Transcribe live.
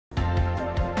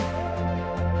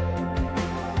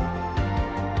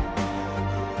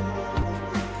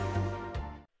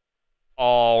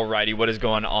Alrighty, what is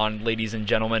going on, ladies and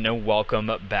gentlemen, and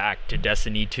welcome back to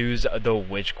Destiny 2's The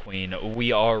Witch Queen.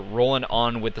 We are rolling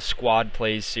on with the squad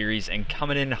plays series and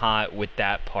coming in hot with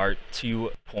that part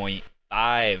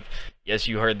 2.5. Yes,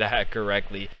 you heard that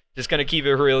correctly. Just gonna keep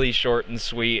it really short and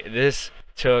sweet. This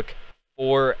took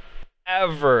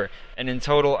forever, and in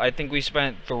total, I think we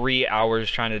spent 3 hours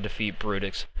trying to defeat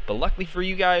Brutiks. But luckily for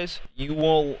you guys, you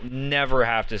will never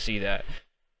have to see that.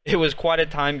 It was quite a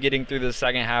time getting through the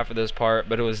second half of this part,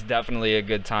 but it was definitely a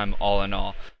good time all in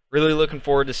all. Really looking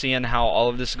forward to seeing how all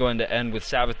of this is going to end with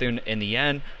Savathun in the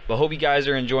end, but hope you guys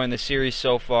are enjoying the series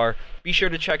so far. Be sure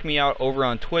to check me out over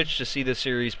on Twitch to see the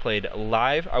series played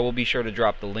live. I will be sure to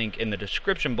drop the link in the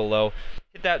description below.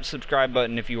 Hit that subscribe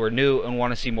button if you are new and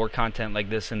want to see more content like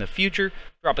this in the future.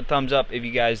 Drop a thumbs up if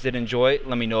you guys did enjoy it.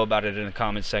 Let me know about it in the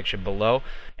comments section below.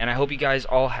 And I hope you guys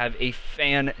all have a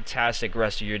fantastic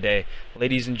rest of your day.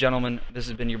 Ladies and gentlemen, this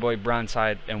has been your boy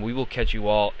Bronzeside, and we will catch you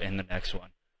all in the next one.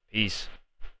 Peace.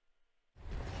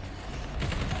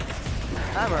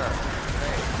 Hammer.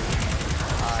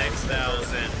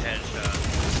 6,000 headshots.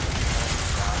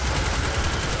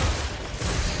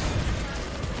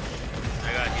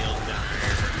 I got heals down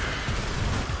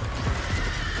here.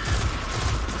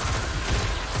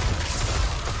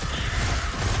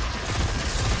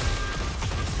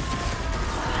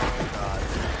 Oh god.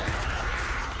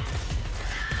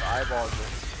 The eyeball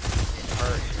just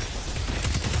hurt.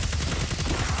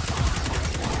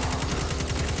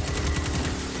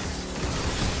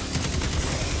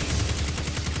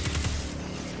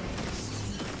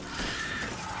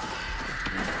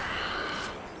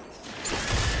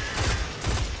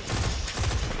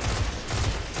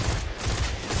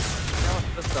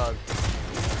 Does.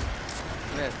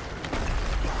 Miss.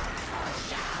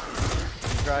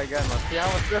 Try again. Let's see how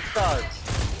much this does.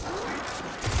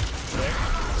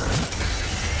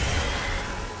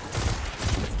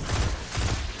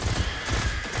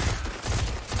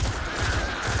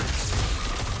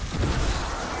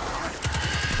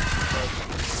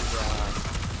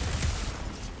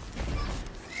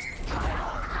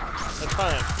 That's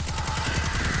fine.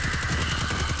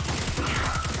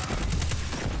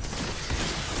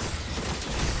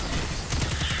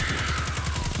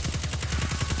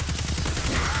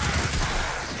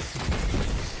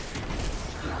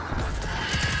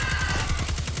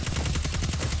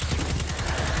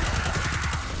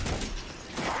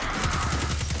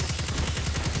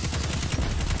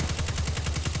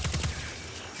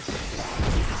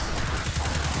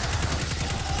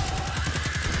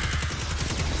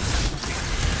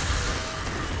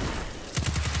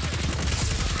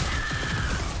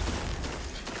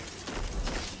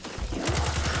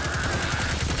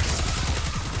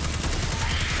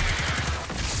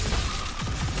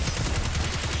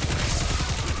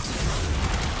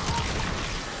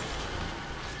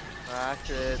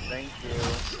 It, thank you.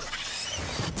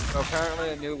 So apparently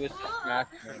a noob is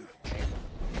smashing.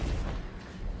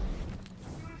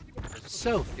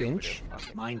 So, Finch,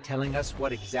 mind telling us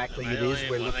what exactly it is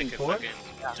we're looking for?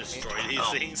 Destroy these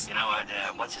things. You know what?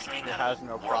 What's his name? It has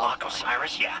no Warlock problem.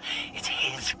 Osiris? Yeah, it's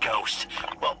his ghost.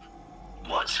 Well,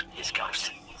 was his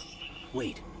ghost.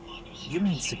 Wait, you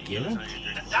mean Sagira?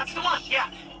 That's the one. Yeah.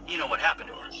 You know what happened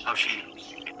to her? How she,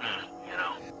 you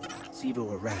know.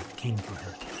 Sivo Arad came for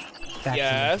her. Back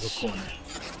Yes. into the corner.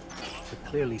 But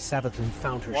clearly Savathun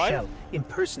found her What? shell,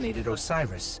 impersonated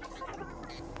Osiris.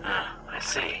 I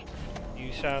see.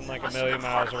 You sound like a Must have million been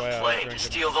part miles of away. a I was play to drinking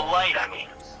steal the light. I mean,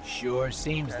 Sure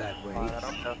seems that way. I'm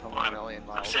definitely a million I'm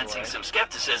miles sensing away. some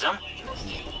skepticism.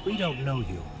 We don't know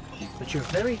you, but you're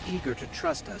very eager to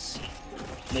trust us.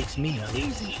 Makes me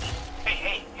uneasy.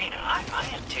 Hey, now, I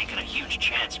am taking a huge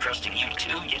chance trusting you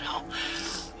too, you know.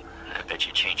 I bet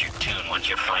you change your tune once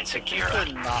you find Sagira.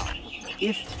 Could not.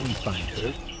 If we find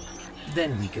her,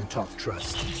 then we can talk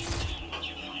trust.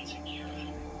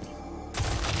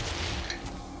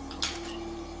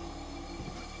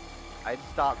 I'd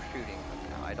stop shooting them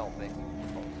now. I don't think.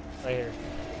 right here.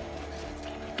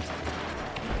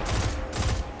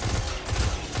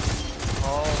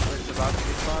 Oh, it's about to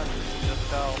be fun.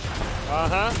 Just go.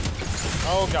 Uh-huh.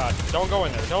 Oh god. Don't go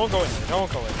in there. Don't go in there.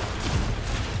 Don't go in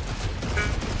there.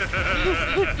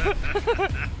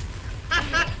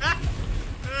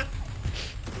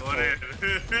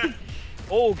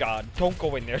 Oh god. Don't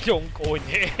go in there. Don't go in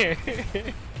there.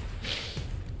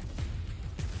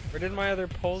 Where did my other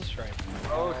pulse strike?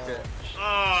 Oh shit.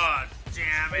 Oh,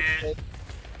 damn it.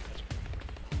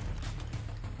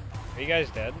 Are you guys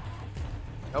dead?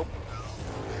 Nope.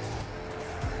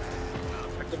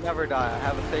 I could never die. I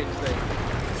have a safe space.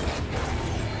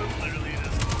 Literally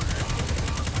this corner.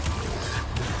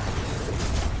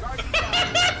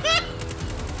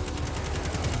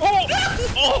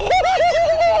 Oh!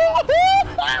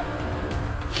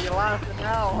 You laughing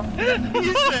now?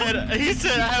 He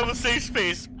said I have a safe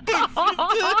space.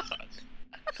 I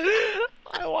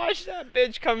watched that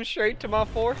bitch come straight to my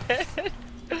forehead.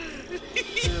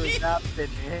 Dude, that didn't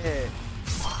hit.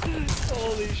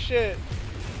 Holy shit.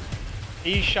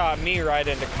 He shot me right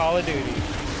into Call of Duty.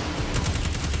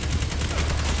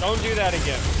 Don't do that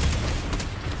again.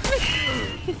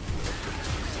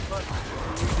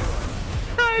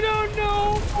 I don't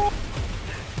know.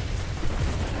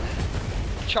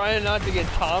 Trying not to get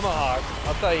tomahawked,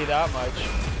 I'll tell you that much.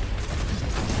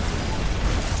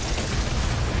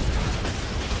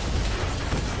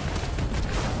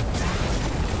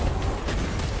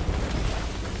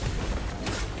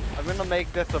 I'm gonna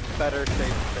make this a better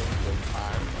safe space this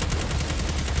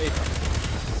time.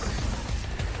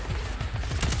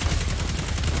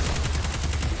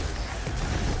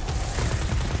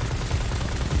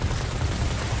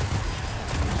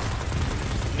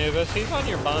 Nubis, he's on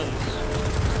your buns.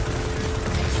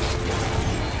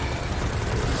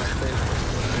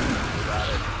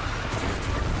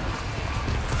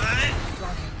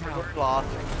 We're lost.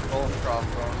 Golden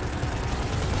crossbow.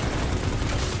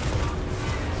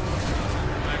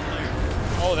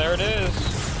 Oh, there it is.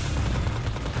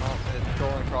 Oh, it's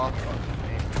golden crossbow.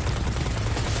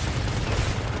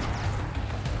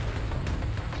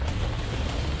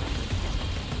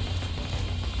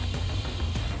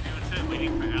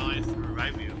 Waiting for allies to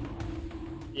revive you.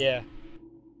 Yeah.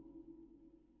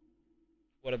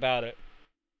 What about it?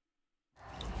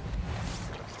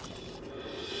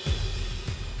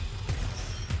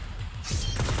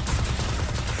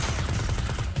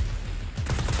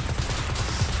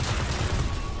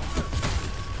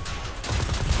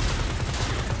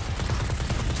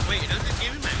 Wait, it doesn't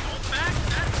give me my ult back?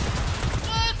 That's...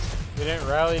 What? We didn't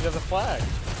rally to the flag.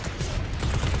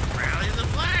 Rally the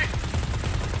flag!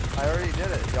 I already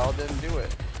did it. Y'all didn't do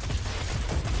it.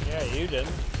 Yeah, you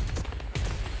didn't.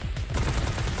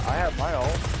 I have my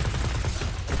ult.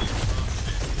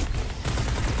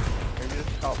 Maybe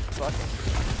just stop sucking.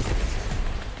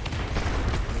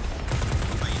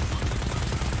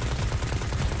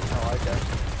 I like it.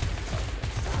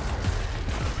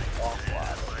 Oh,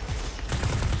 wow.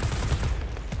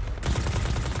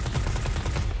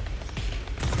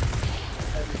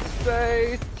 Heavy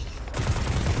space.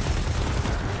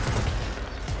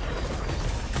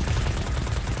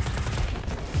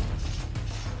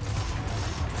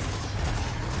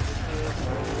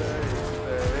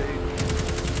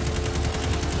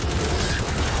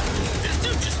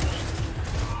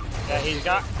 Yeah, he's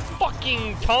got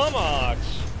fucking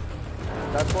tomahawks.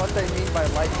 That's what they mean by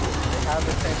lightning. They have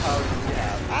the same power as we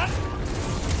have.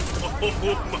 Oh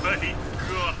my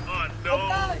god, no!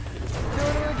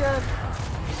 Doing it again!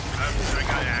 I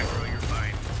got aggro, you're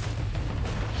fine.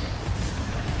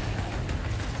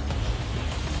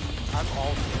 I'm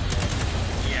all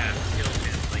Yeah, kill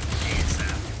him like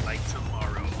ASAP, like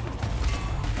tomorrow.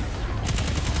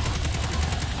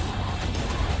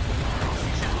 He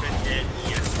should have been dead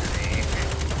yesterday.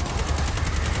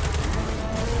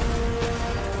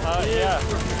 Yeah.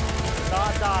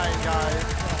 not dying, guys.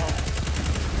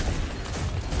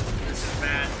 This is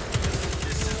bad.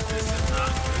 This is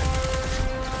not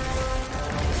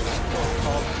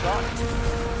Called shot. good.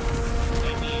 I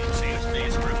need safe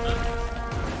space for them.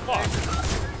 Fuck.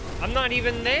 I'm not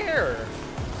even there.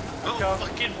 Oh,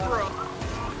 fucking bro.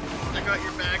 I got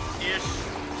your back-ish.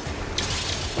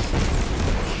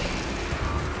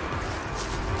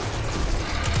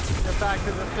 Get back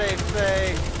to the safe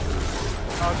space.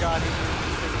 Oh god,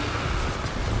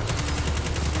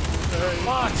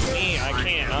 Fuck me, I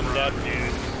can't. I'm dead,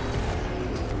 dude.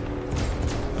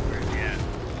 Where's he at?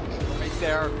 right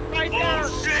there. Right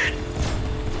Oh shit!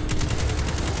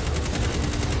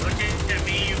 Look at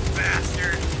me, you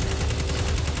bastard!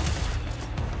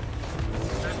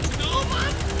 There's two of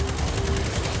them!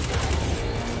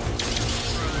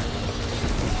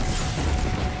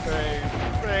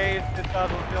 Great. It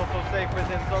doesn't feel so safe with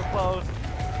him so close.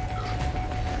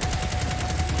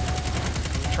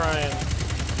 I'm trying.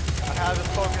 I have his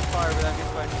focus fire, but that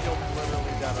means my shield's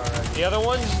literally dead already. The other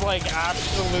one's like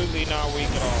absolutely not weak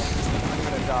at all. I'm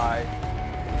gonna die.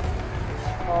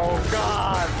 Oh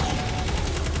god!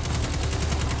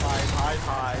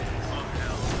 Hide. Oh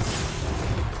hell.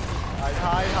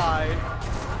 Hide.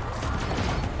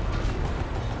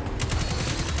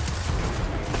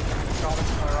 Got him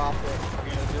fire off it. I'm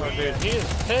gonna do Oh, it dude, again. he is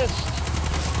pissed. I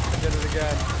did it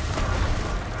again.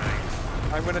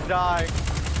 Nice. I'm gonna die.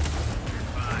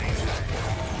 Fine.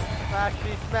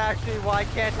 Smash me, why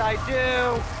can't I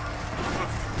do?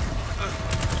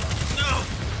 No!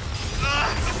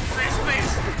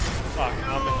 Space. Fuck,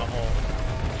 I'm in the hole.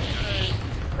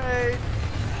 Hey.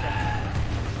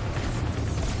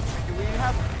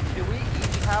 Do we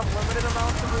each have limited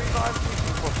amounts of revives we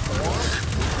can perform?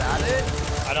 Is that it?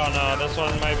 I don't know, this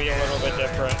one might be a little bit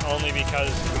different, only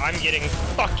because I'm getting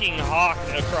fucking hawked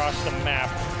across the map.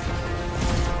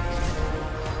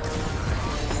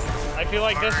 I feel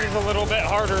like this is a little bit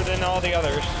harder than all the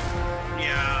others.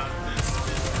 Yeah,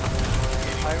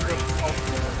 this I'm just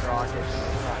opening this rocket.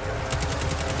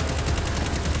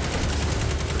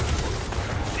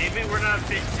 maybe we're not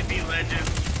fit to be legends.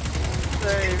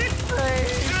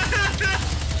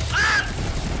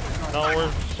 No,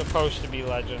 we're supposed to be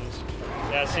legends.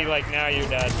 Yeah, see, like, now you're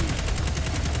dead.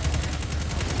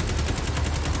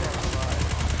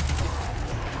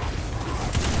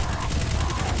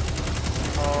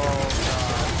 Oh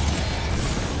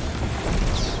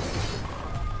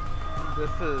god.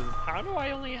 This is... How do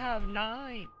I only have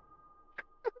 9?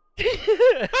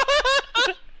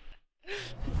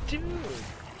 Dude.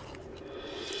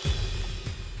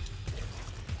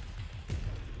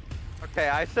 Okay,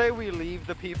 I say we leave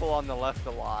the people on the left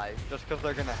alive, just because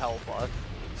they're gonna help us.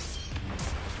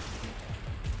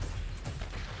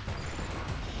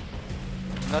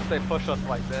 Unless they push us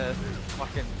like this.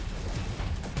 Fucking...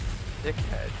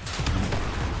 dickhead.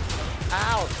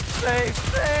 Ow! Save!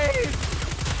 Save!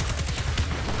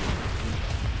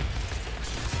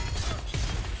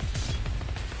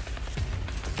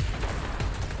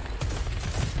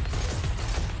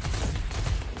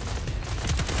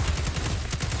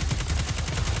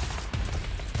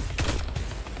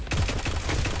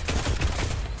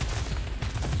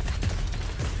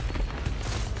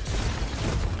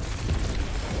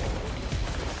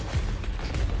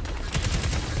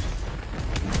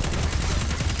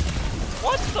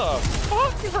 What the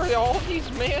fuck are all these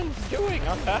mans doing?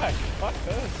 I'm back. Fuck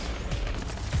this.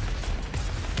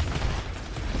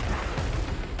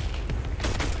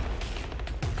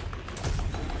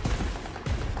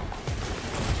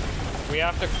 We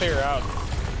have to clear out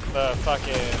the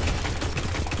fucking...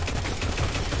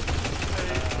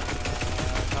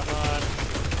 come on.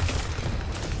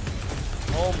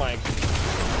 Oh my gosh.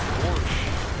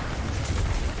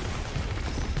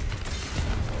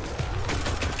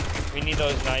 We need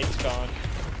those knights gone.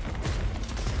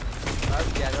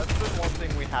 Yeah, that's the one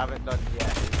thing we haven't done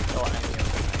yet, is kill any of the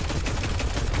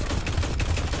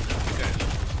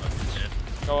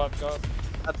knights. Go up, go up.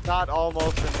 That's not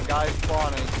almost, and the guy's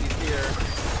spawning, he's here.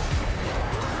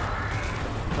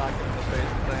 Knock him in the face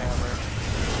with the hammer.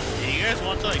 Yeah, you guys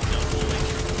want to like double like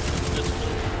this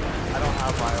one? I don't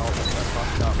have my ult, that's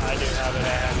fucked up. I do have it,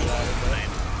 I have it.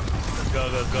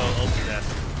 Go, go, go, ulti that.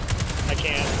 I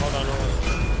can't, hold on, hold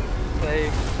on.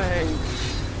 Save, save.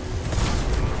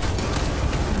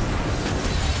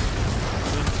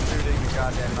 Who's shooting the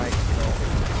goddamn knight still?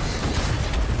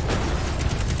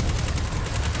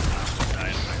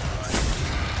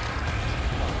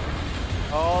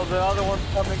 Oh, the other one's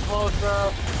coming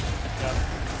closer. Yep.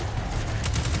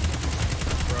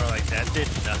 Bro, like that did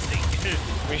nothing.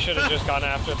 We should have just gone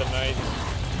after the knights.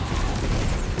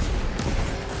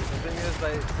 The thing is,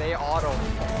 they auto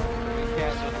spawn. We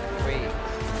can't just wait.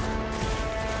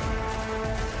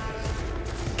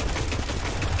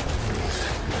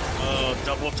 Oh,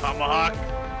 double tomahawk.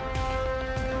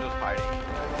 I'm just hiding.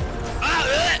 Ah!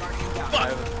 I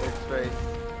have a big space.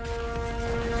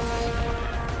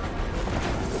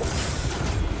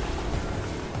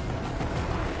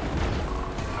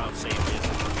 How safe is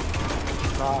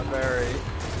it? Not very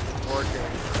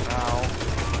working now.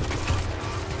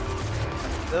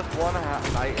 This one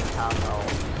knight is half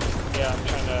health. Yeah, I'm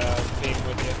trying to beam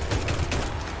with you.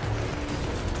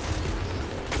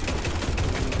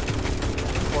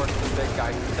 Of course, the big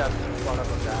guy steps in front of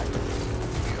him back.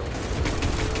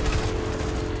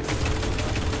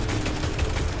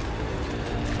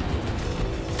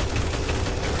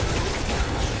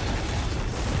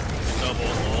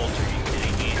 Double ult, are you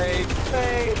kidding me? Hey,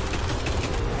 hey!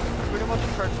 Pretty much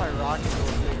turns my rocket into a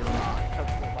bigger rock because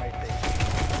of the light thing.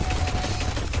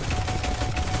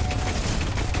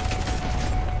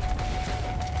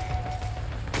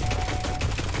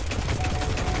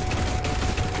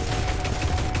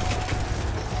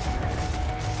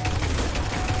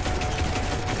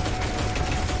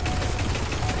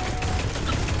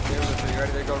 Are you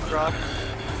ready to go across?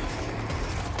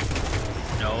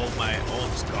 No, my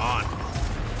ult's gone.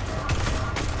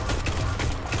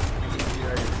 You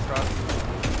ready to cross?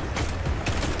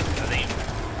 I think,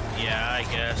 yeah, I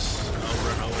guess I'll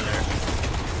run over there.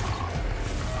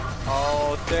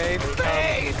 Oh, save,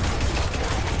 save!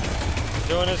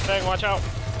 Doing his thing, watch out.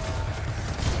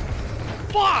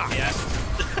 Fuck! Yeah.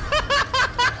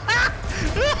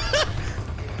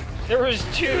 There was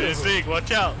two. This thing,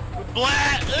 watch out.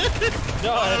 Blat!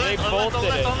 No, they both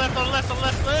did it. On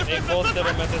left. They both did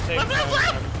them at the same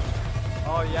time.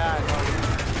 Oh yeah, no, you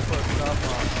put stuff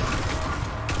on.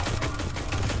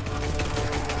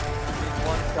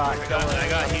 One shot, kill it. I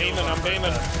got healed. I'm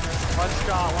beaming. One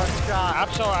shot.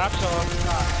 Absol.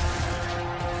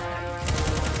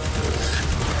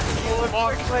 Oh,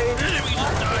 quickly. We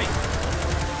just died.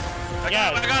 I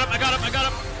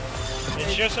got him.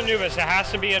 It's just Anubis. It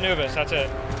has to be Anubis. That's it.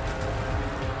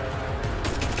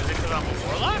 Is it because I'm a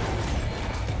warlock?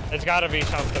 It's got to be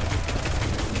something. It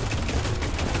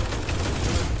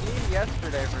was me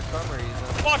yesterday for some reason.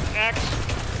 Fuck Axe.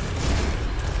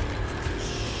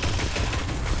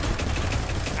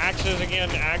 Axes again.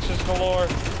 Axes galore.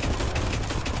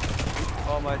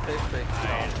 Oh, my safe space.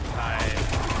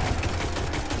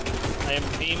 I am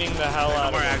beaming the hell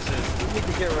out No more of it. axes. We need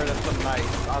to get rid of some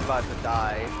knights. I'm about to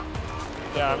die.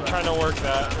 Yeah, I'm trying to work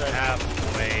that right now.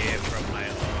 Halfway from my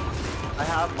own. I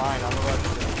have mine. I'm about to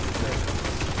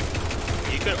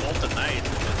You could ult the knight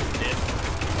and just dip.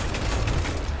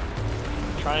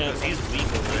 Trying Because he's weak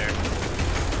over there.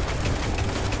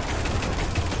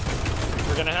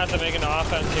 We're gonna have to make an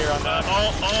offense here on that.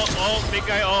 Big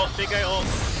guy ult.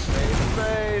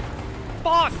 Space.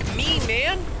 Fuck me,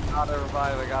 man! I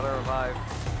gotta revive.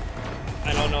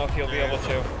 I don't know if you'll be able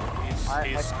to.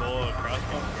 He's skull and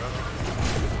crossbones, bro.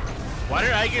 Why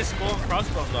did I get skull and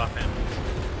crossbones off him?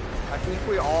 I think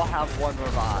we all have one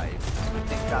revive. I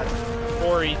think that's...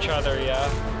 For each other, yeah. I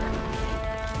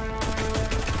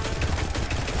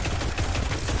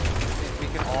think we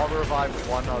can all revive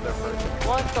one other person.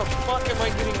 What the fuck am I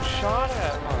getting shot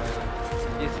at, man?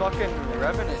 He's fucking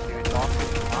Revenant, dude. He's off his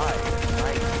side.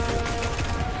 Nice.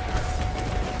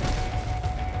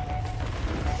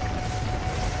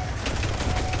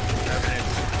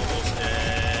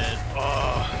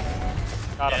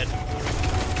 Got him.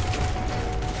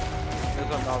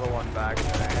 There's another one back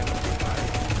there.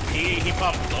 He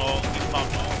popped ult. He's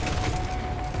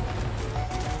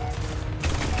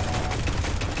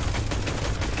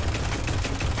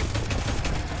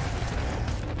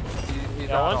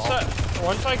Yeah, not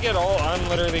once I get ult, I'm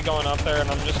literally going up there and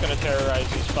I'm just gonna terrorize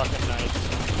these fucking knights.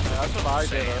 Yeah, that's what I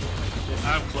did.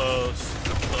 I'm close.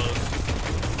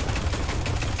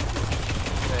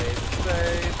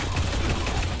 Save.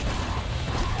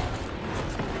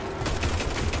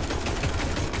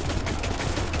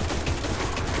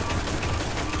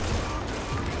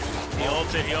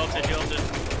 He ulted.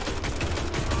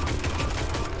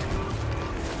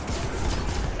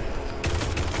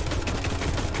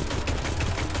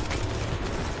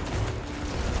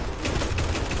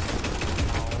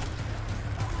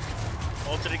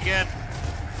 Ulted again.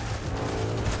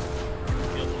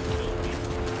 He almost killed me.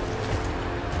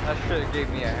 That shit gave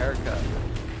me a haircut.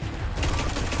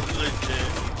 Legit,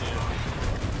 he did.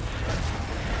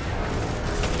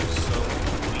 He's so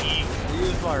weak. I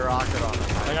used my rocket on him.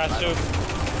 I got soup.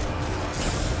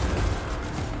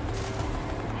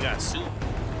 You got soup.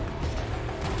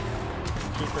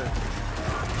 Super.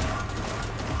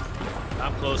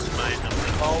 I'm close to mine. I'm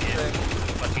gonna Oh, get thing.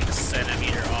 fucking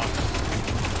centimeter off.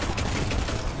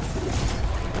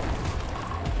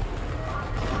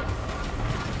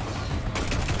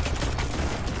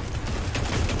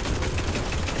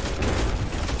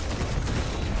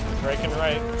 Breaking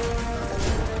right.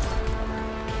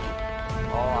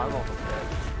 Oh, I'm almost dead.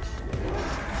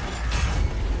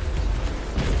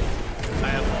 I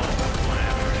have one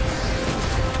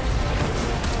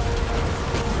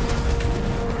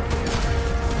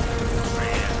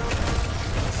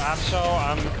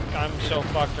I'm so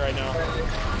fucked right now.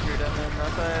 Shoot him in the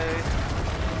face.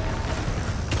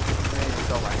 I need to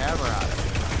throw my hammer at him.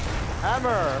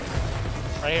 Hammer!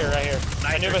 Right here. Knights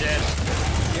are Anubis. dead.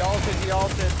 He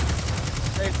ulted.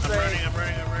 Safe. I'm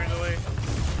running away.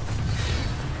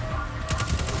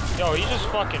 Yo, he just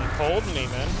fucking pulled me,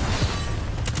 man.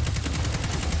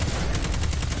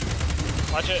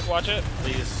 Watch it.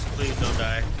 Please don't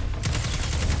die.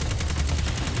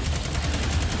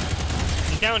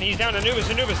 He's down. Anubis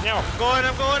now. I'm going.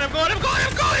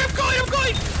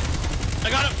 I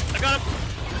got him.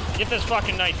 Get this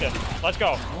fucking knight then. Let's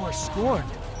go. More scorned.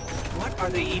 What are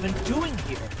they even doing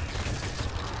here?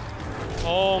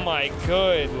 Oh my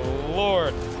good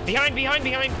lord. Behind.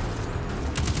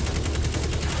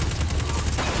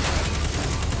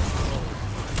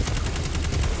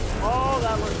 Oh,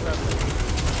 that was deadly.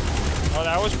 Oh,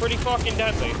 that was pretty fucking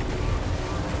deadly.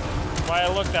 Why I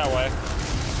look that way.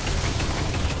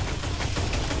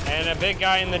 And a big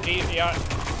guy in the deep, yeah.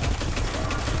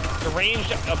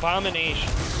 Deranged abomination.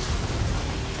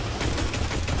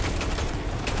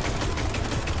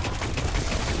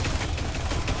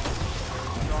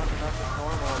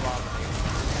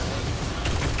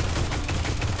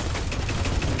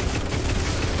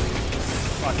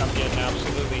 fuck, I'm getting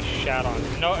absolutely shat on.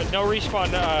 No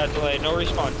respawn delay, no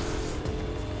respawn.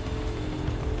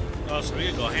 Oh, so we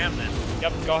could go ham then.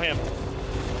 Yep, go ham.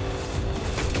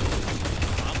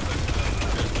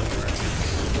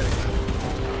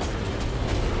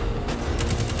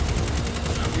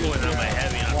 I'm pulling out my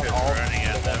heavy and I'm just running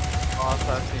at them. Oh,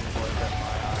 that seems like that in my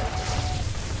eyes.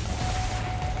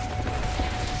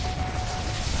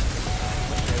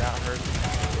 Okay, that hurts.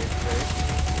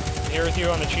 Here with you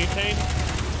on the chieftain.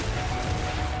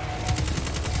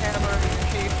 Hammer,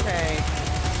 chieftain.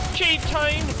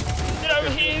 Chieftain! Get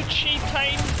over here,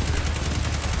 chieftain!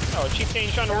 Oh,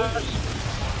 chieftain's trying to lose.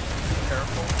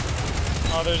 Careful.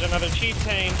 Oh, there's another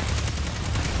chieftain.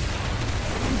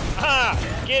 Ah!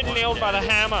 Get nailed by the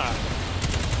hammer.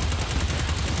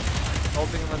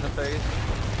 Holding him in the face.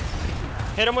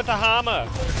 Hit him with the hammer.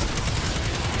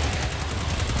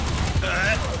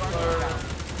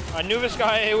 Anubis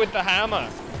got hit with the hammer.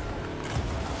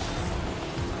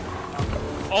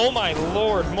 Oh my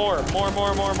lord, more.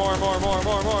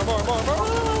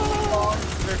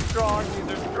 They're strong, these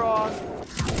are strong.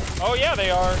 Oh yeah, they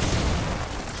are.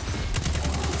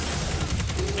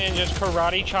 Man, just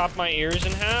karate chop my ears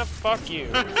in half? Fuck you.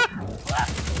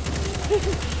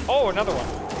 Oh, another one.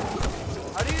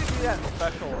 How do you do that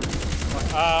special?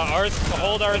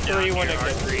 Hold R3 when it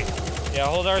gets... R3. Yeah,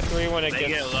 hold R3 when it They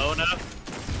gets... get low enough.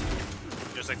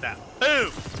 Just like that.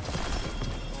 Boom!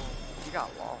 You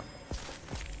got long.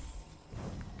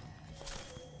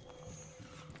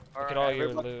 Look at all your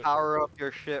everybody loot. power up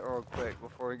your shit real quick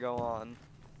before we go on.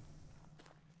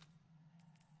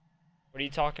 What are you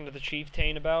talking to the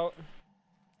chieftain about?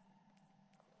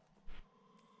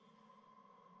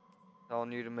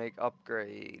 Telling you to make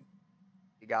upgrade.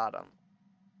 You got him.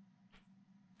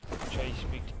 Try to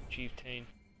speak to the chieftain.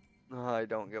 I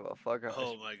don't give a fuck.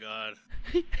 Oh my god.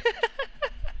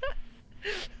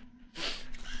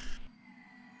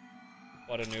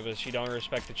 What, Anubis? You don't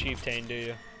respect the chieftain, do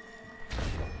you?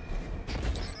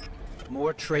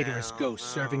 More traitorous ghosts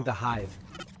serving the hive.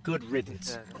 Good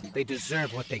riddance. They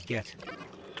deserve what they get.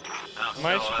 Am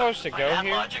I supposed to by go that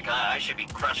here? Logic, I should be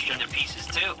crushed into pieces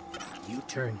too. You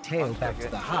turn tail back to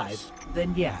the hive,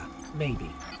 then yeah,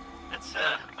 maybe. That's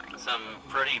some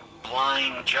pretty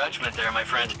blind judgment there, my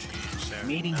friend.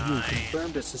 Meeting you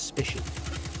confirmed a suspicion.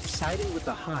 Siding with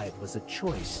the hive was a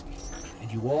choice,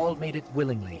 and you all made it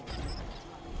willingly.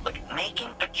 Look,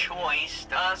 making a choice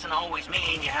doesn't always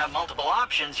mean you have multiple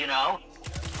options, you know.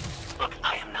 Look,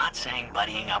 I am not saying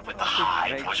buddying up with the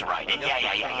hive was right. And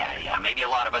yeah. Maybe a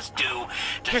lot of us do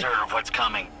deserve what's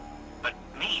coming. But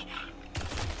me,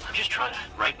 I'm just trying to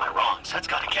right my wrongs. That's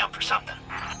gotta count for something.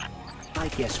 I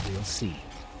guess we'll see.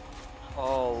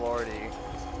 Oh lordy.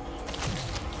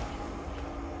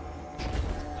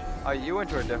 Oh, you went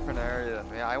to a different area than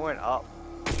me. I went up.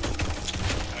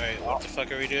 Alright, what the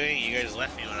fuck are we doing? You guys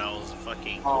left me when I was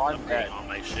fucking Oh, I'm dead. upgrading all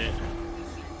my shit.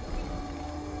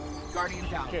 Guardian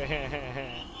down.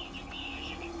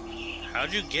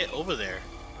 How'd you get over there?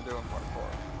 We're doing parkour.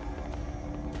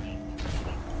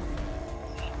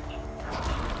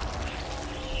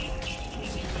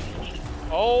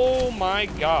 Oh my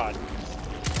god.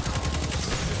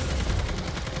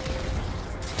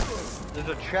 There's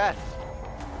a chest.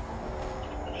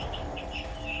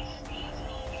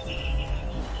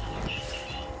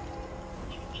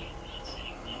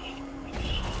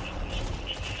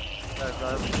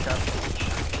 That's a chest.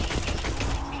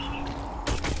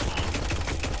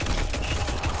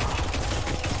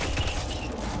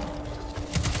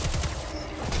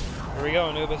 Here we go,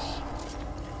 Anubis.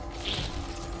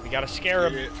 We gotta scare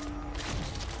him.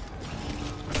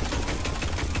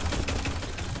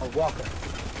 A walker.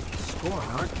 Scorn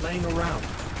aren't playing around.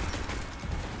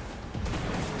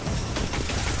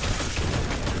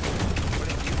 What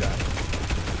did you got?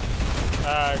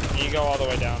 You go all the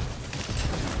way down.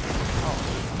 Oh.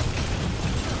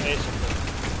 Basically.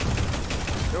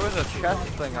 There was a chest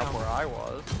thing up where I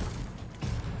was.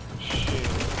 Shoot.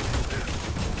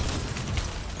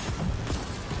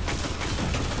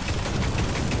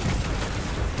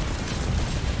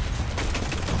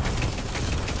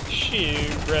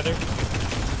 Shoot, brother.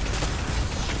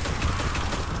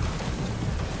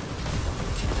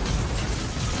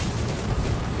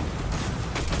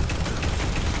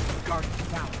 Guardian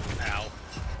down. Ow.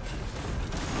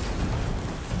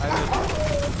 I just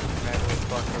man was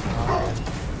fucking awesome.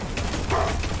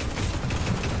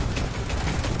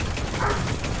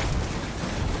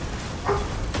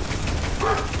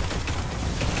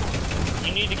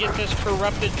 You need to get this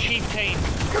corrupted chieftain.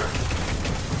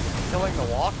 Killing the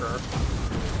walker.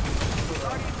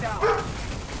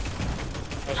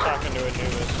 I was talking to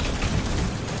Anubis.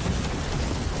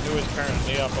 who is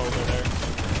currently up over there.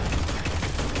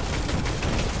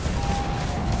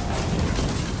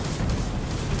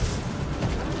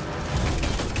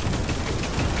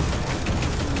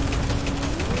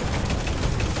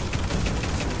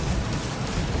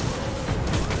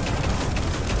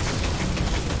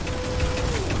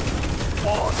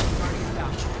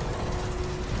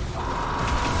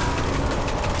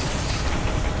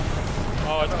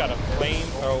 Oh, it's got a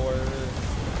flamethrower.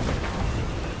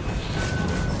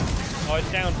 Oh, it's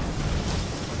down.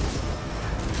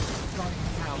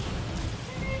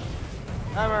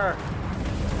 Hammer!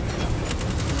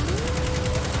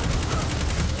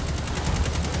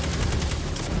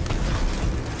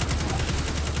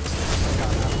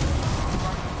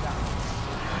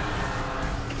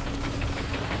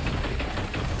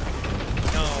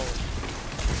 No.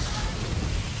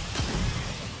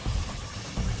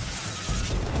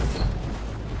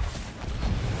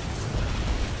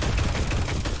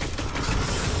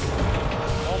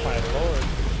 Oh my lord.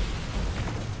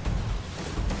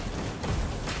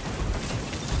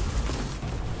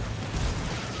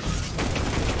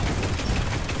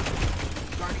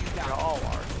 Y'all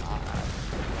are not.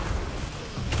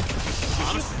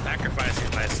 I'm sacrificing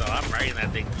myself. I'm riding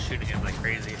that thing, shooting him like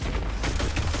crazy.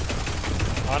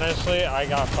 Honestly, I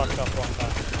got fucked up one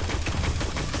time.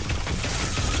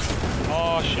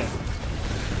 Oh shit.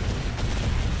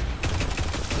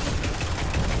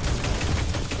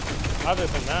 Other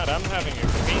than that, I'm having a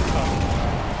great time.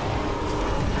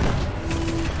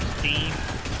 Steve.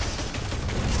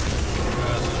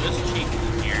 So this cheap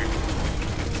in here.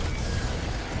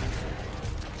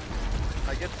 I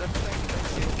get this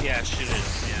thing. Yeah, shoot it.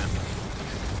 Yeah.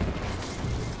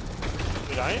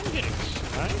 Dude, I am getting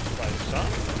sniped by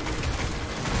some.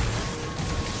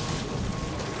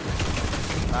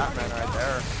 Batman right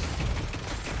there.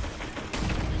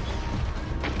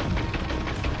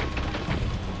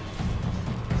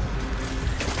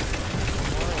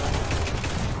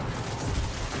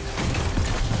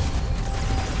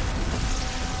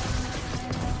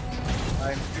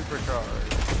 I'm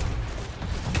supercharged.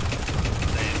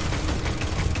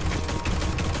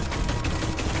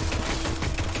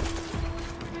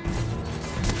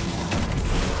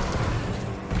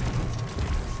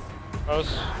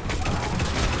 Close.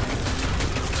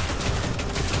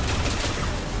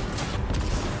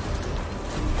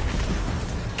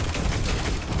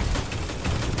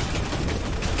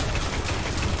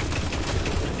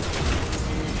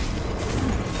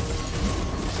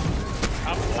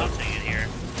 I'm watching it here.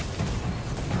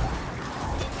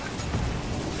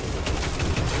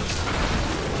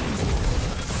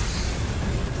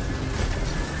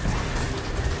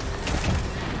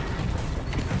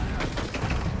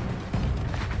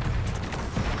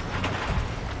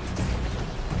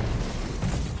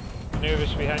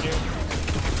 Anubis behind you.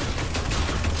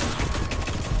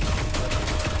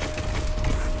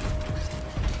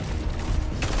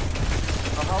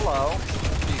 Oh, hello.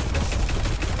 Jesus.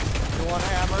 You want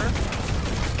hammer?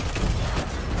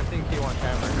 I think he wants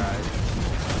hammer, guys.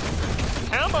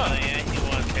 Hammer! Oh yeah, he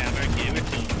wants hammer. Give it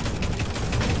to him.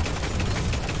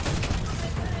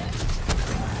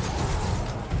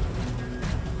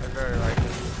 I very like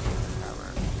this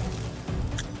hammer.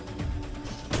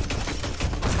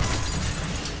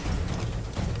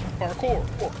 Parkour.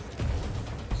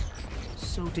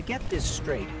 So to get this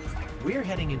straight, we're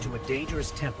heading into a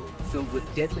dangerous temple filled with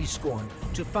deadly scorn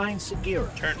to find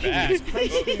Sagira. Turn back.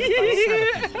 Placed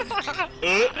here by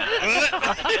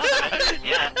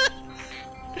Yeah.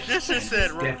 This is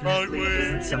said wrong definitely way.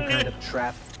 isn't some kind of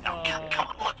trap. Now, come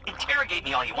on, look, interrogate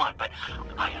me all you want, but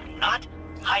I am not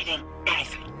hiding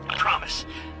anything. I promise.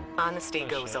 Honesty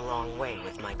goes a long way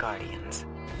with my guardians.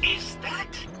 Is that?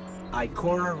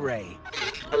 Ikora Ray.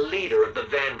 A leader of the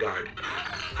Vanguard.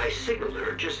 I signaled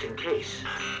her just in case.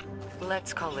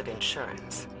 Let's call it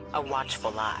insurance. A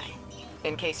watchful eye.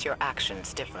 In case your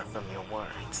actions differ from your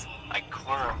words.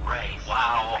 Ikora Ray,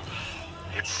 wow.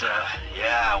 It's,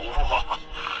 yeah, whoa.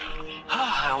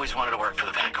 I always wanted to work for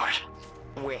the Vanguard.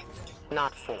 With,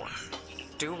 not for.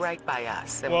 Do right by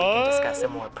us, and we What? can discuss a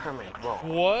more permanent role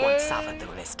What? once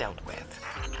Savathun is dealt with.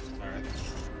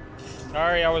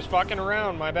 Sorry, I was fucking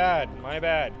around. My bad. My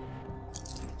bad.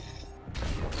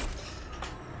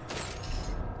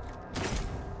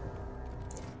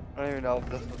 I don't even know if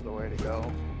this is the way to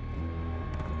go.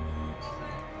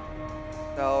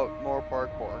 No, more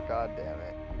parkour. God damn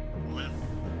it.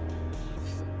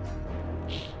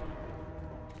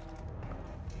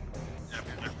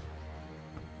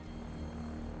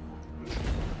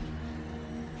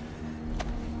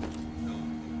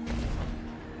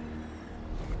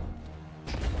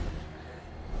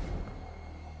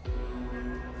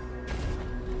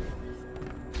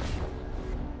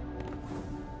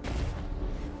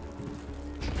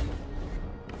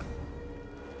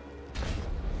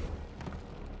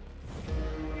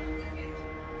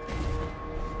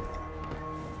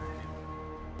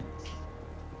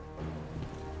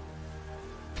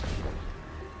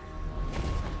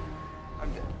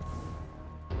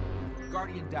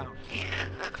 Guardian down.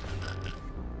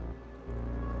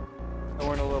 I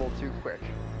went a little too quick.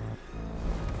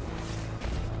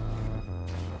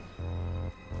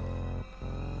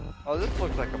 Oh, this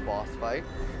looks like a boss fight.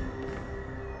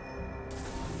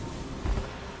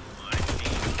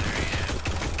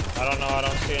 I don't know, I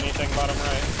don't see anything bottom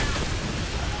right.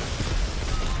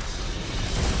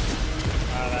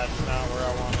 Ah, that's not where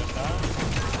I wanted that.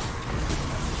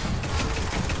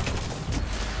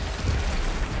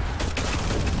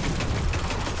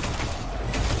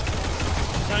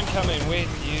 I'm coming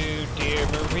with you, dear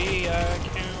Maria,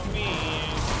 count me in.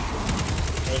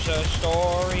 There's a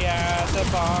story at the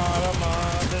bottom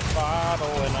of this bottle,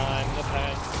 and I'm the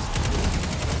pen.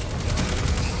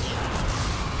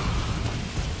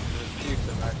 There's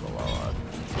Houston right below us.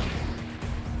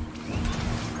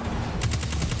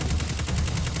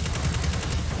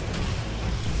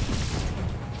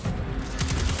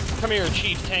 Come here,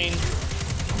 chieftain.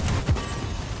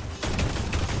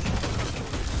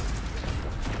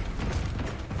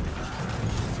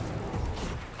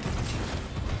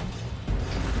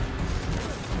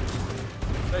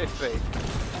 Safe.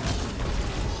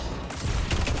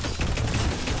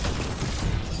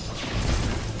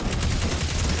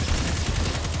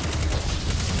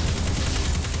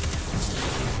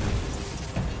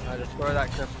 I destroy that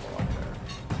crystal up there.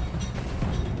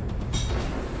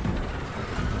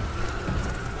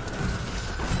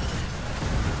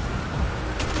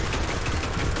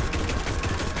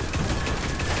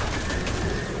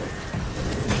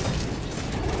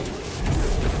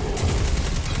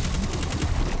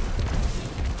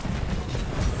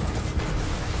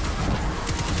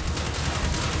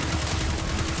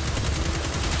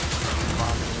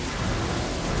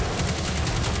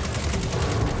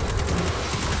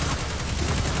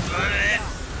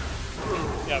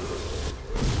 Yep.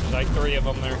 There's like 3 of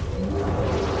them there.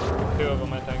 2 of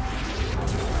them, I think.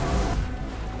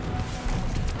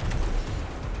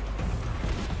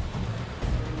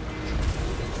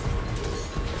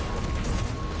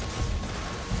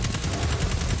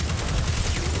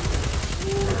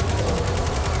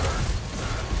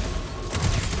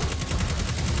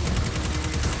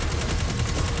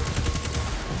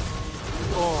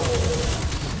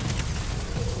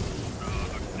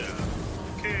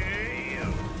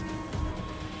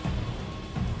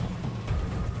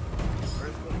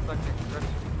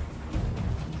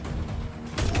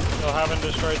 Still haven't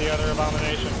destroyed the other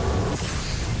abomination.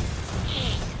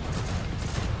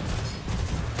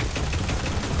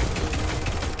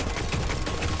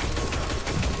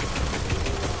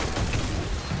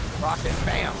 Rocket,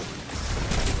 bam!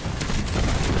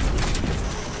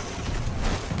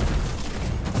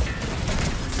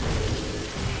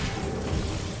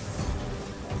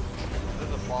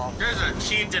 There's a bomb. There's a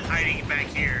chieftain hiding back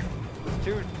here.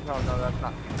 There's 2. No, that's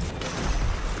not.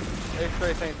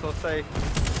 X-ray thing, so say.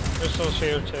 Crystal's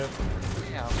here too.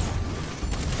 Yeah.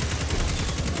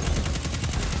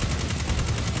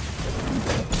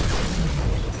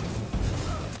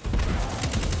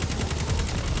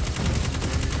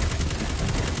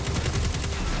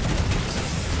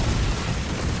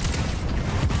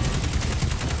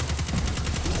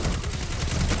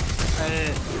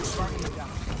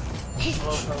 I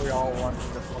love how we all want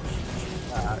to fucking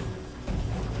back.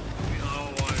 We all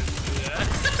wanted to do that.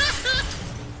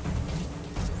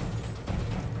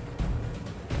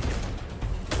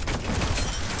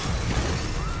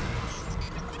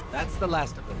 That's the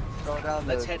last of them. Go down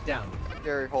Let's the head down.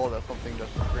 scary hole that something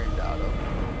just screamed out of.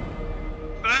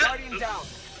 Guardian down.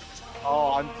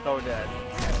 Oh, I'm so dead.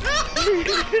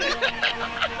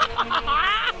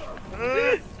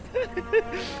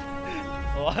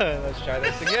 Let's try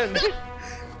this again.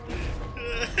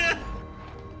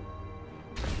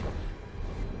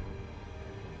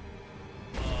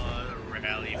 Oh, the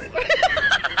rally. Oh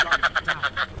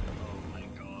my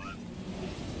god.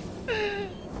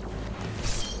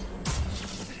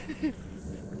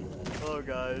 Hello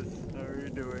guys, how are you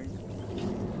doing?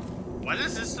 Why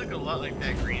does this look a lot like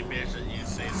that green bitch that you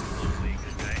say is supposedly a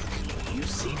good guy? You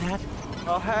see that?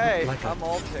 Oh hey, Like I'm a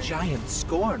ulting. giant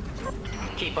scorn.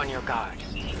 Keep on your guard.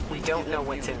 We don't know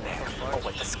what's in there or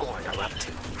what the Scorn are up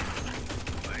to.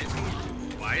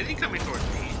 Why is he coming towards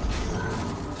me?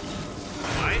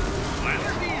 Why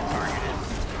are we being targeted?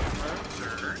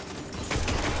 Sir.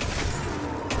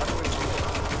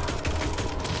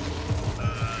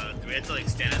 Do we have to like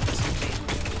stand at this thing?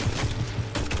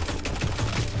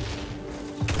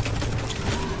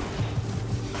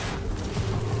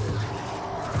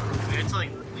 Do we have to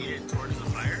like lead it towards the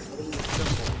fire?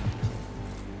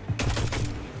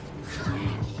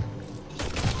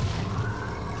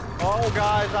 Oh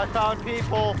guys, I found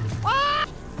people. Ah!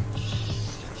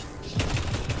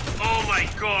 my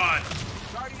god!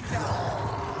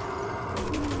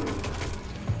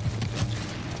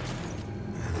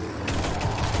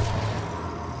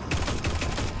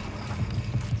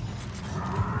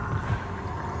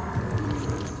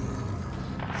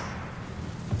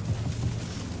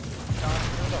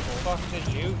 Where the fuck did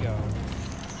you go?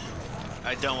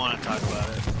 I don't want to talk about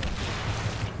it.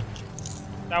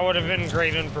 That would have been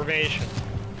great information.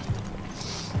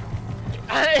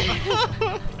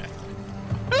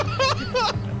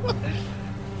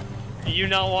 You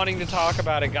not wanting to talk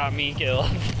about it got me killed.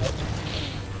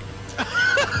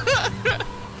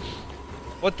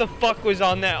 What the fuck was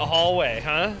on that hallway,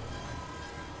 huh?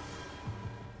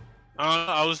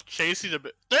 I was chasing a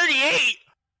bit. 38!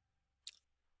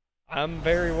 I'm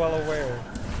very well aware.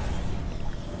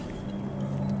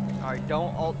 Alright,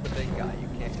 don't ult the big guy. You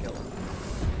can't kill him.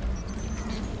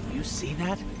 You see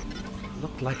that?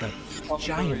 Looked like a You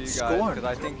giant guys, scorn.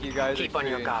 because I think you guys Keep on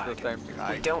your experienced guard. the same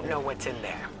thing. We don't know what's in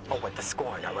there, or what the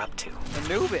Scorn are up to.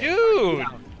 Anubis. Dude!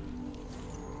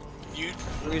 You...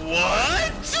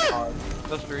 What?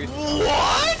 Just read.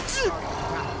 What?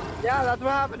 Yeah, that's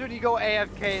what happens when you go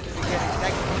AFK in the beginning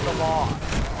next to the law.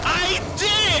 I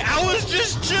did! I was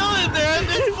just chilling there and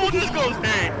then phone just goes,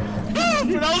 hey!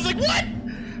 And I was like, what?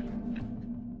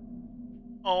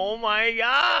 Oh my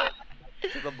god!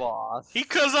 To the boss. He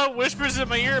comes out, whispers in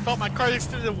my ear about my car's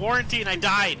extended warranty, and I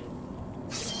died.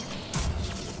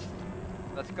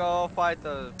 Let's go fight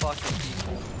the fucking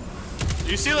people.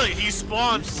 You see, like, he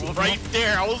spawned right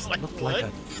there. I was like, Looked what? like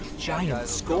a giant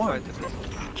Let's go scorn. fight the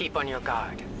people. Keep on your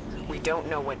guard. We don't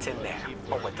know what's in there,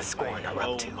 or what the Scorn are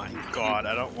Oh up to. my god,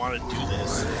 I don't want to do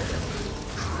this.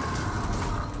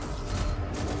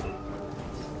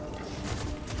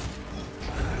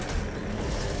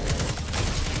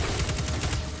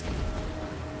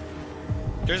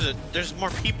 There's more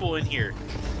people in here.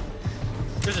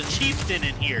 There's a chieftain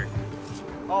in here.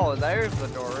 Oh, there's the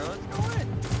door. Let's go in.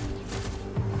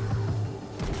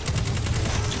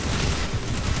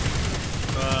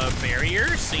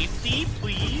 Barrier, safety,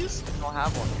 please. I don't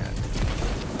have one yet.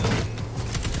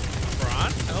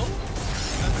 Braun, no.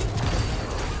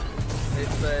 They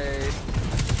say.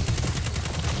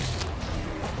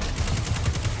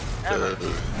 Emma.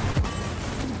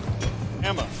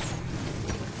 Emma.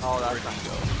 Oh, that's not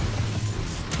good.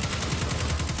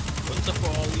 What's up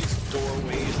with all these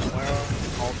doorways and where are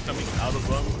all coming out of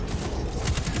them?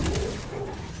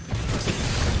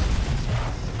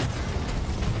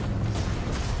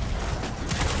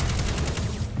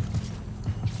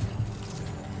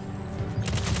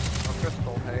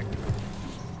 Crystal, hey.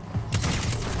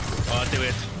 Oh, I think we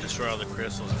have to destroy all the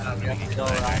crystals. You have to go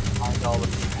around and find all the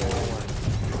people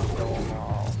and kill them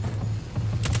all.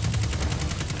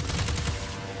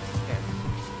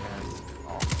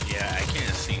 Yeah, I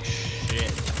can't see shit.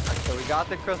 So we got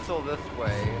the crystal this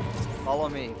way. Follow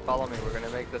me, we're gonna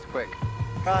make this quick.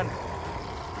 Come on.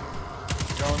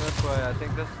 Going this way, I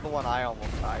think this is the one I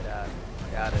almost died at.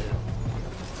 Yeah, it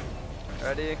is.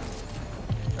 Ready?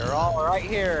 They're all right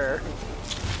here.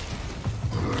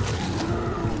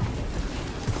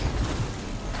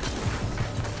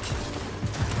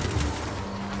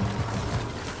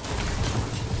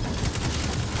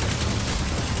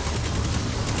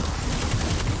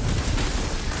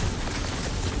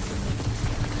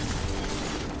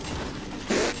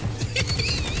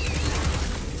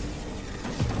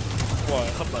 What?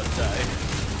 I'm about to die.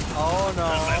 Oh no.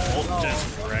 My ult no.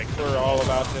 just wrecked. We're all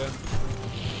about to.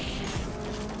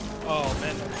 Oh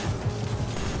man.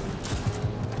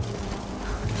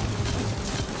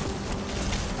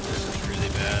 This is really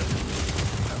bad.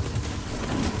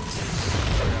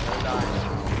 We're dying.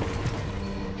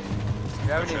 We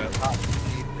haven't even Watch got the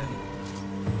chieftain.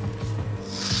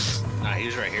 Nah,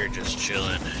 he's right here just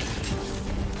chilling.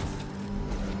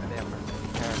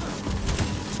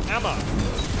 Emma.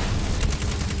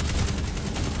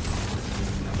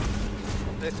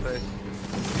 This way.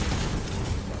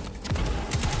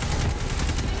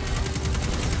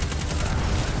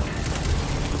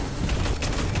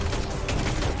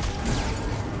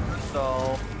 So,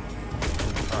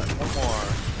 alright, one more.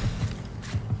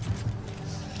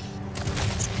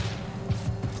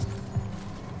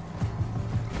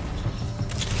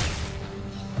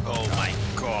 Oh my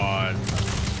god.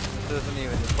 This isn't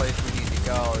even the place we need to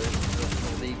go. This is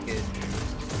just the leakage.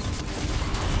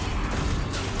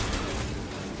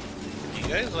 You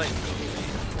guys like go,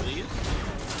 please?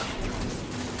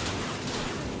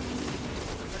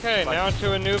 Okay, now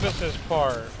to Anubis's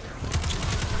part.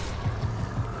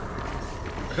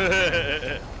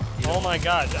 Oh my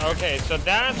god. Okay, so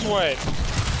that's what.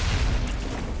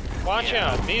 Watch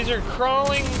out. These are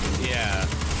crawling. Yeah.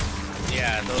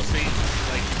 Yeah, those things.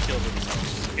 kill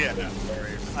themselves. Yeah.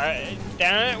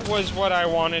 That was what I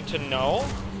wanted to know.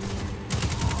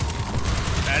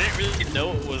 I didn't really know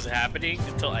what was happening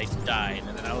until I died,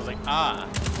 and then I was like, ah.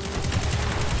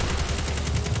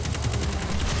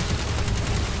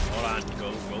 Hold on,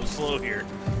 go slow here.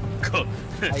 Go.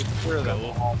 I hear them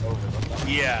all over the place.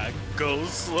 Yeah, go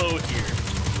slow here.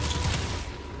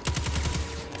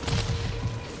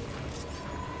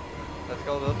 Let's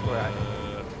go this way.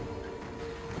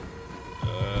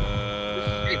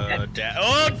 Dad.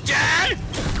 Oh, Dad!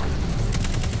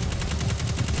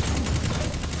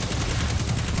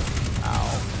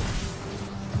 Ow.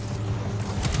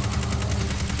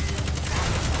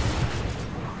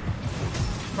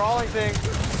 Crawling thing.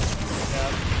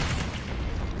 Yep.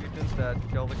 Shoot instead.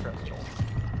 Kill the crystal.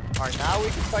 Alright, now we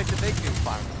can fight the big dude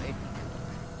finally.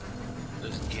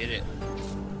 Let's get it.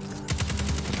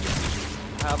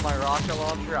 Have my rocket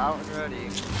launcher out and ready.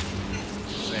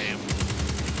 Same.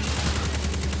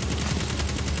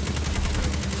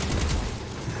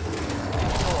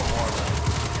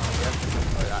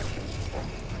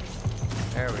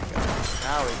 There we go.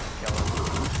 Now we can kill him.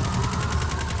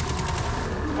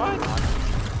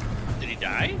 What? Did he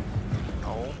die?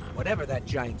 No. Whatever that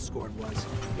giant scorn was,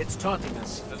 it's taunting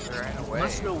us. Just ran away.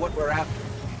 Must know what we're after.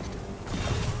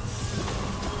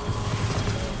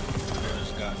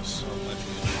 It's got so much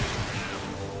good shit.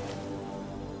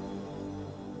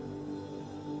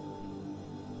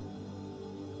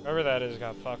 Whoever that is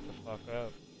got fucked the fuck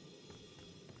up.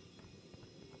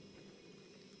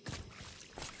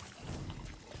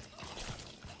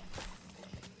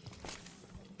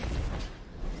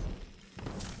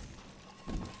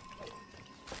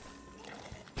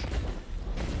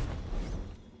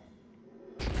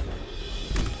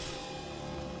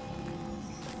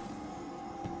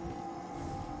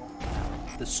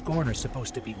 The scorn are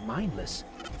supposed to be mindless,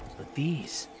 but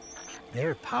these,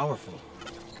 they're powerful,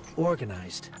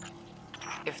 organized.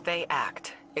 If they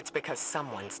act, it's because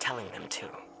someone's telling them to.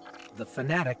 The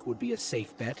fanatic would be a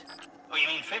safe bet. Oh, you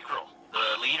mean Fickrel,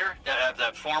 the leader,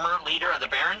 the former leader of the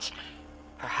Barons?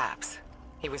 Perhaps.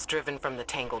 He was driven from the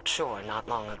Tangled Shore not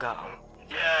long ago.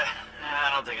 Yeah,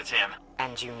 I don't think it's him.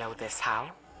 And you know this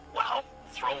how? Well,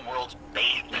 Throne World's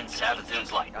bathed in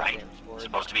Savathun's light, right?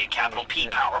 Supposed to be a capital P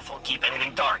powerful, keep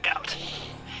anything dark out.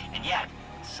 And yet,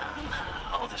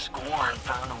 somehow the Scorn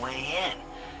found a way in.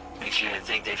 Makes you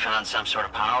think they found some sort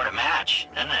of power to match,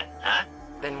 doesn't it, huh?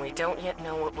 Then we don't yet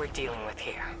know what we're dealing with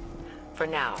here. For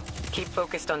now, keep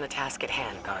focused on the task at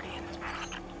hand, Guardian.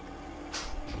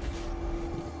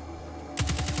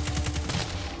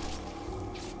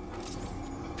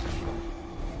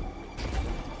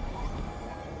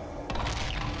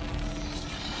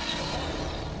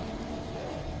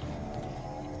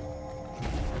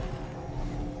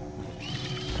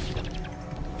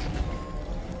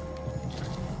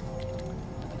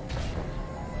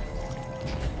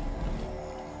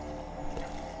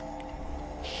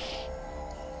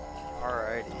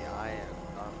 Alrighty, I am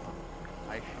done.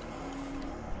 I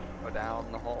should go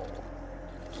down the hole.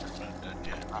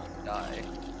 Not die.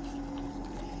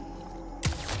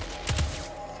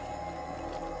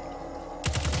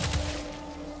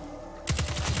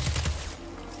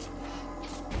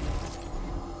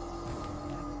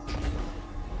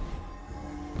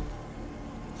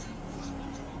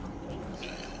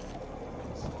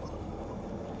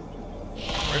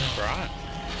 Where's Bron?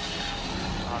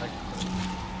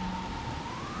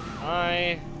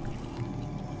 I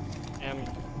am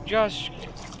just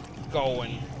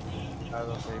going. I was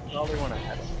gonna say, probably want to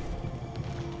head up.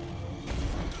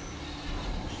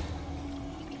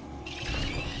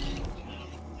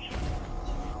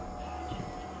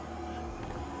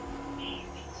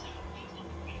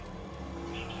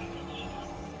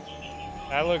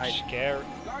 That looks scary.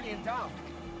 Guardian down.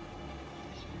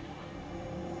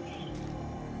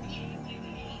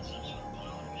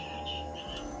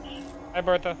 Hi,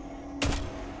 Bertha.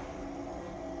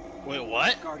 Wait,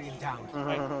 what? Guardian down.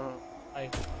 Hi.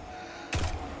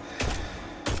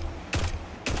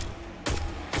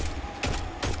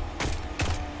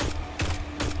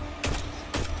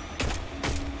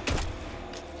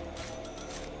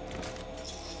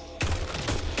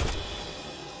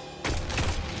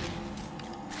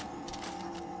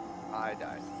 I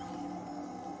died.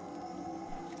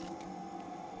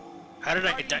 How did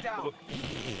I die?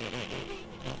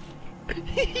 I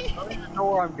don't even know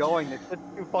where I'm going. It's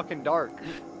too fucking dark.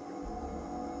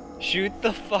 Shoot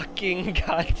the fucking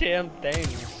goddamn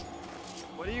things.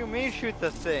 What do you mean shoot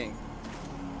the thing?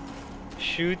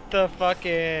 Shoot the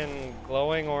fucking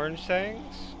glowing orange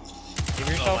things. Give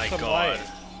yourself my some God.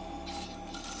 light.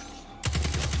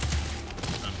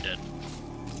 I'm dead.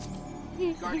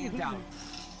 Guardian down.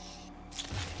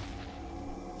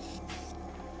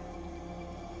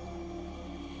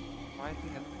 My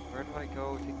thing is, where do I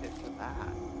go to get to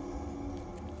that?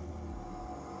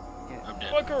 Yeah. I'm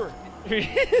dead. Fucker!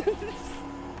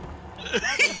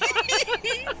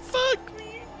 Fuck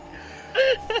me.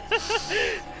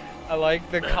 I like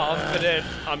the confident.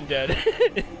 I'm dead.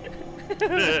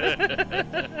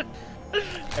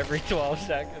 Every 12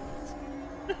 seconds.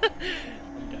 I'm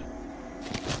dead.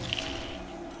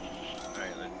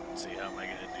 Alright, let's see. How am I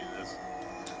gonna do this?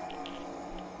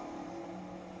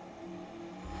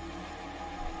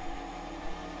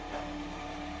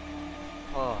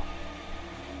 Oh.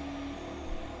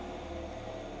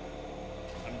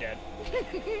 I'm dead.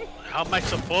 How am I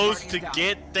supposed to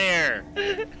get there?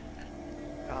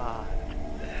 God.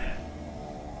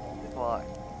 Fuck.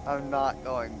 I'm not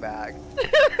going back.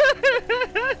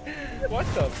 What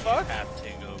the fuck? Have to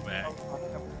go back.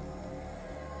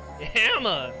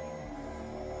 Hammer!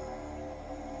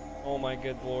 Oh my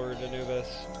good lord,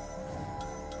 Anubis.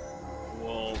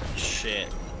 Whoa, shit.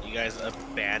 You guys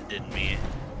abandoned me.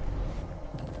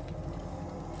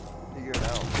 Figure it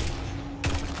out.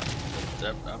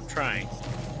 I'm trying.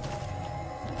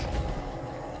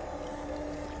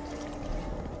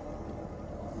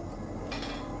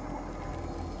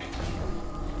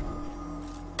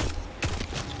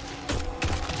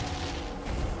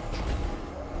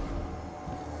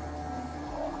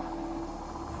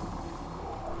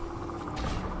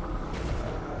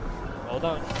 Hold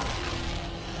on.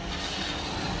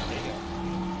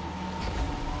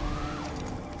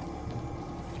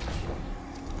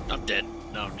 I'm dead.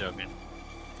 No, I'm joking.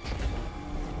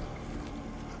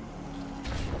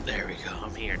 There we go.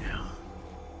 I'm here now.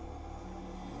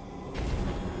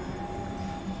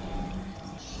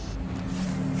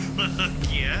 Fuck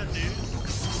yeah, dude.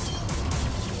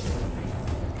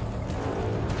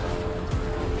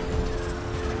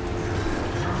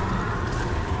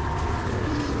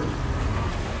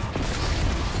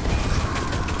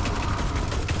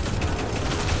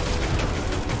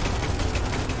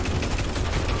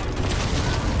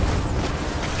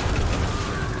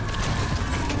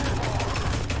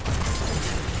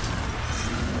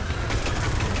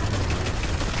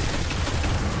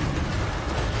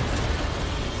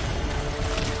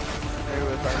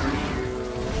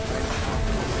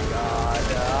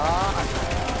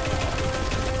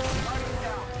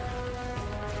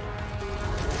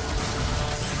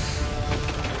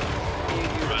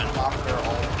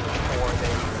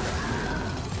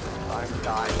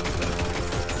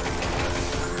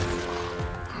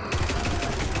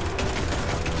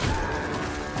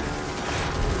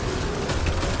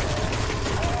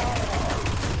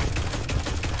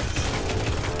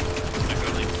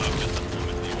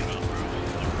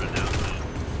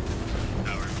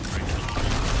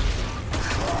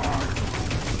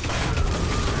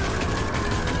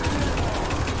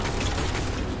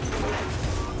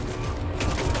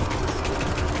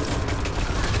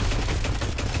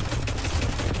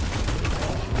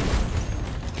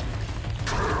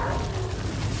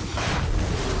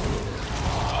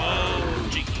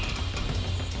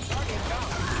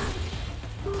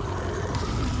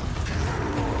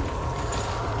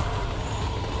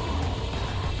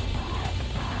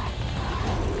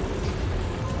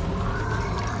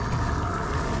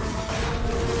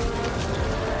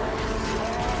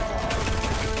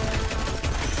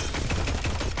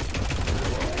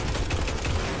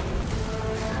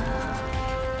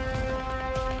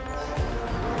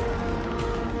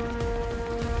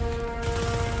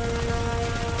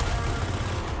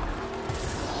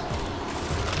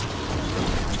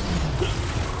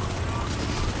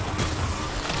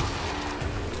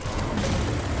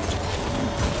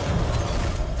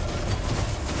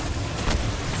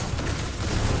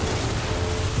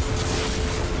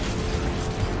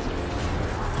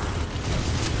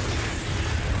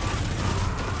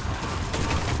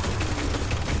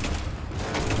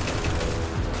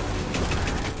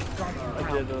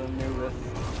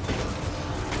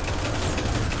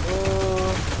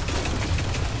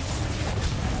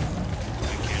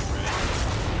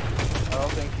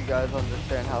 guys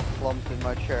understand how slumped in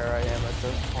my chair I am at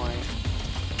this point.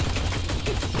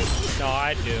 No,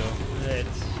 I do.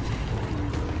 It's...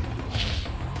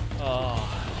 Oh,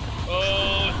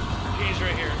 he's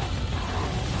right here.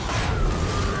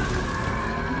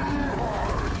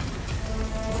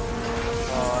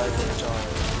 Oh, I just don't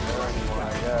care anymore, I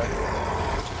guess.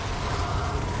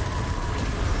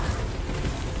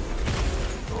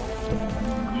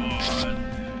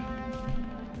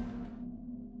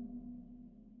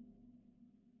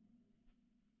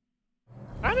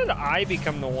 How did I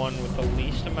become the one with the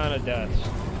least amount of deaths?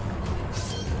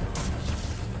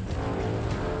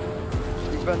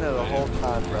 You've been there the whole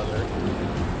time, brother.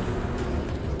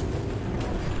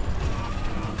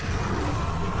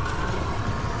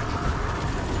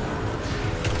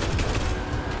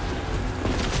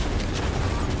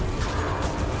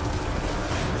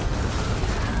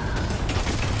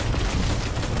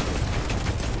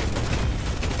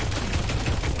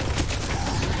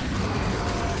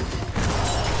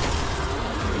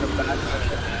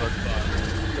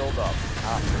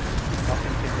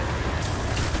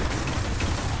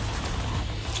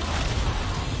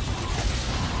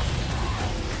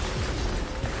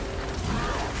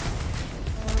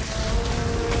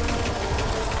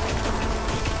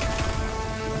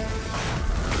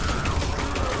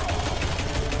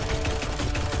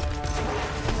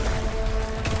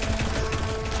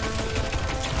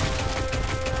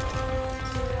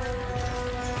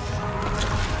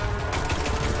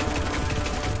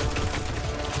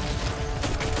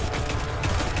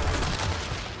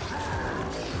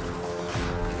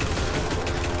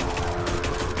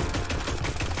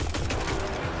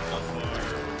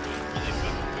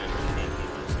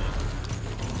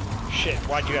 Shit,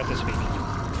 why'd you have to speak?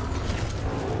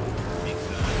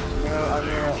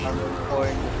 I'm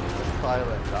employing the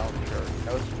silent outro.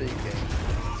 No speaking.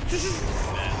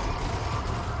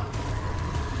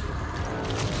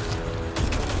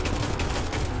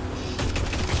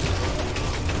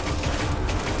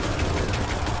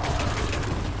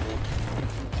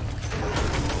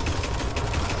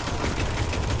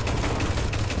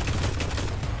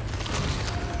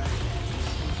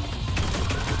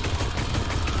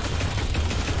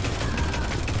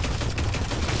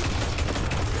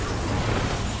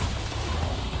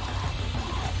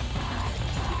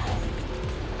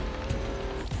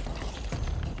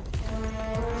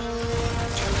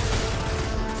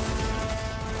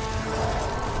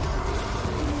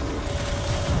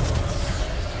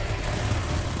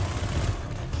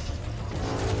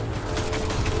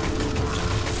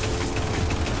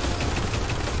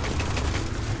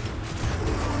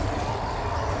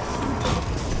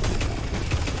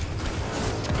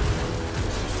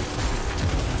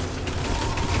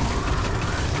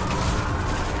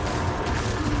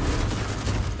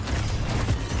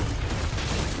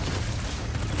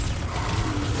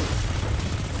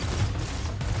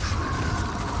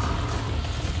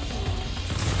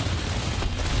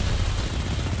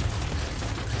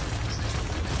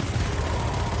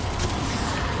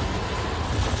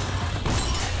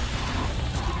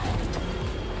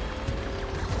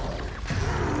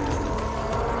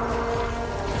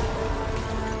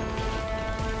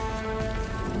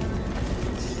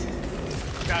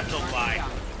 That's a lie.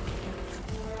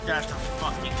 That's a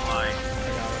fucking lie.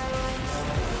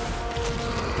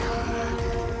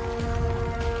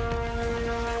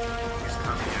 He's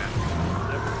coming in.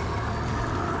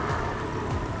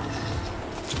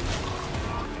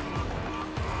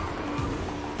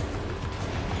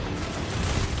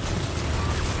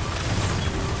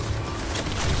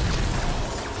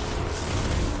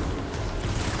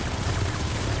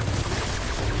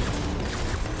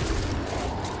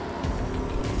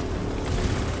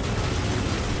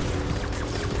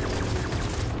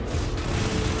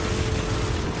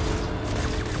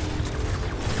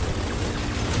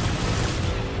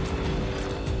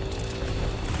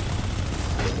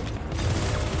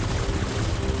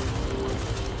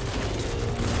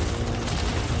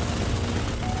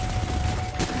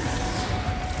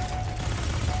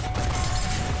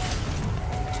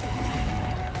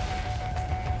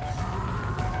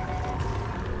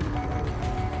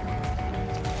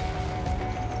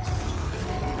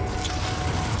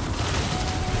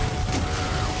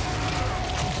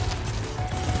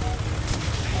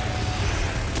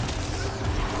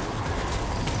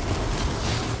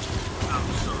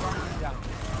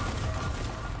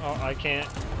 Oh, I can't.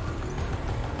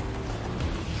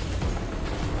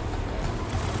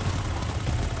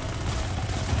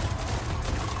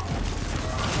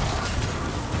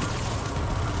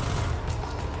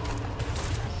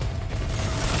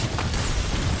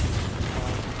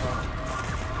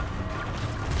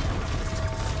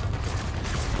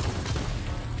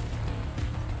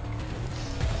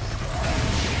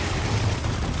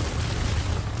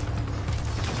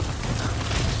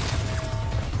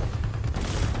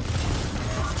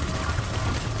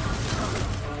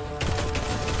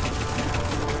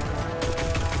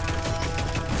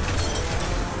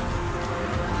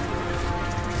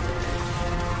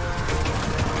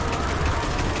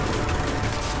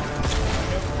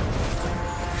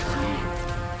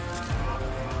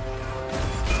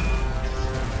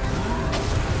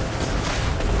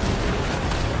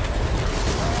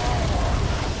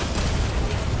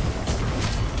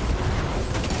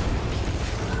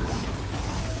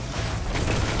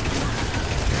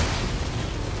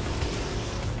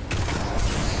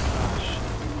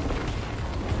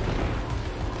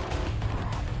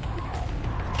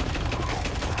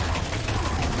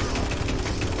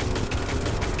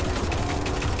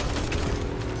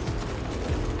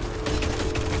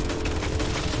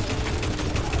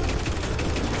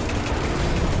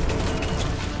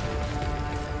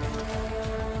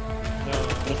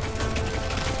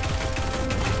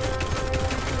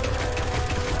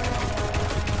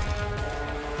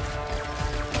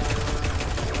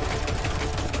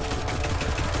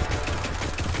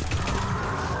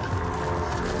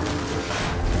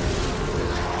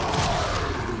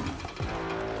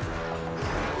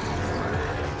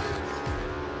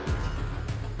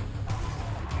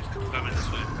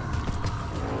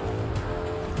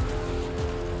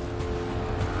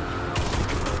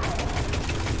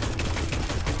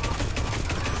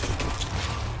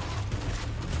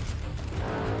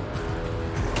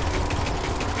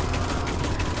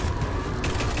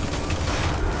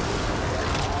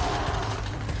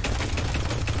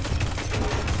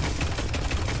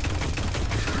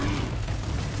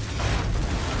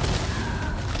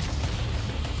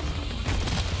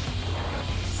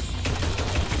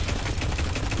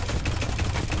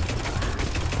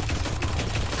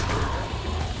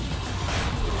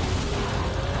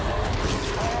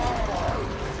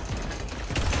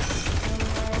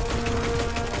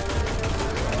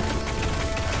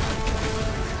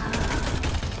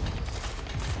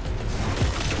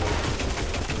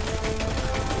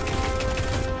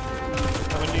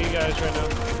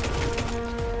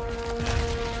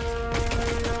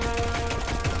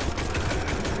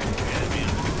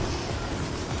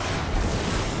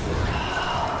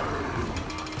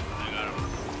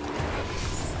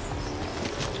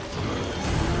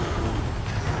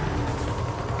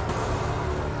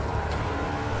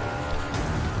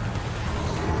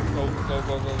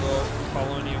 go.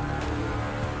 Following you.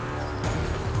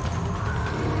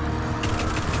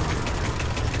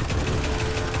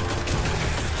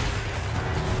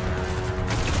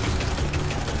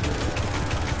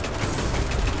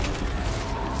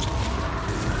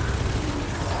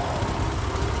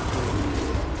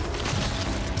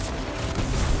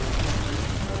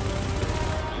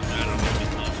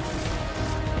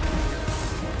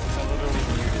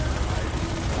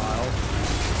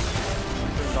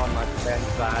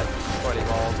 Bad sweaty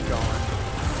balls going.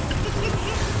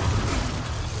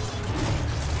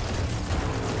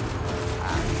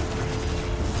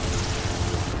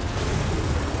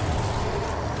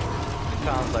 It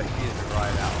sounds like he's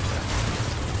right out there.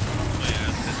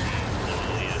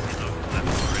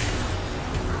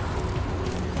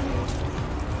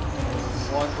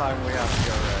 One time we have to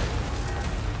go right.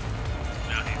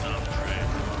 Now he's on the right.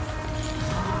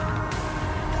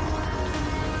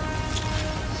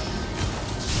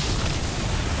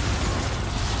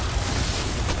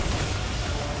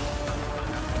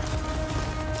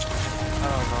 I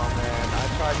don't know, man. I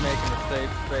tried making a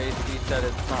safe space. He said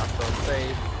it's not so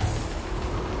safe.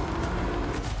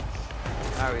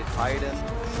 Now he's hiding.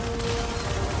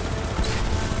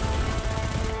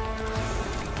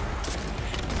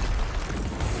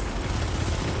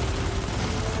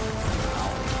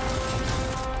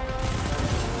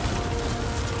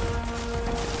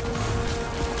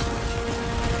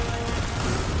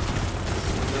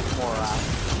 There's more after.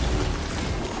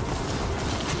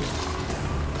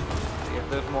 If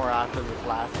there's more after this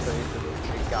last phase of this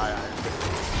big guy, I'm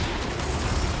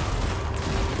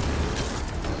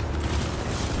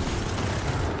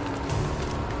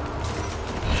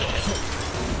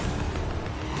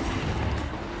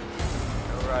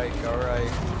Go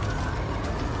right.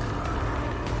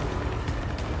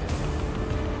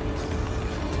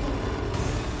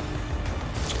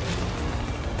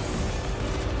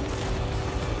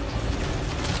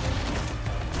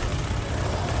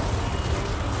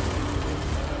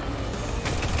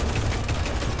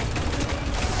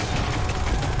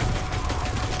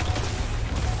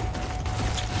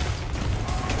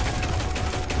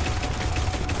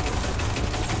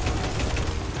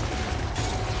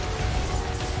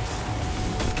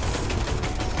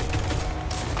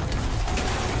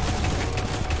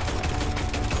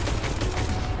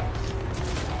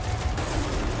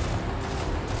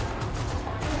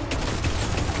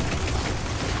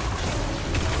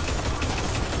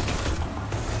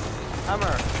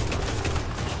 Hammer.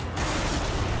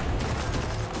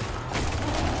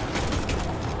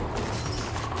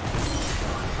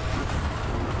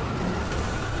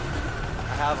 I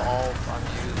have all I'm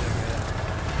using it.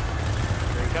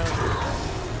 Here he comes.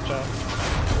 Watch out.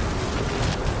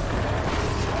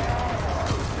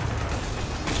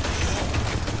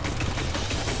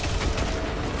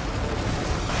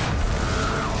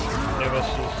 Give us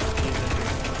just easy.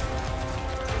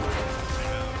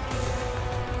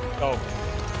 Go.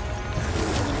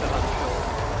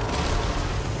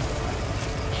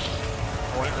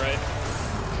 Point right.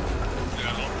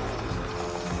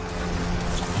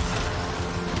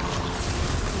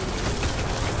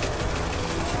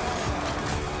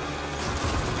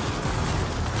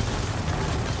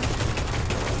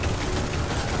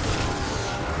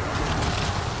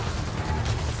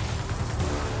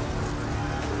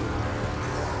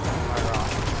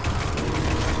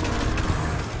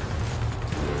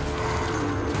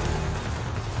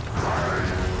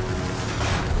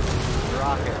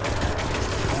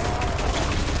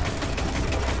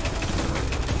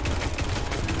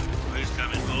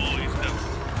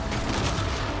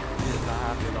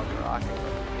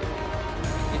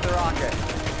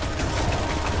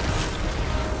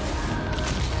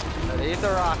 Eat the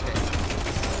rocket.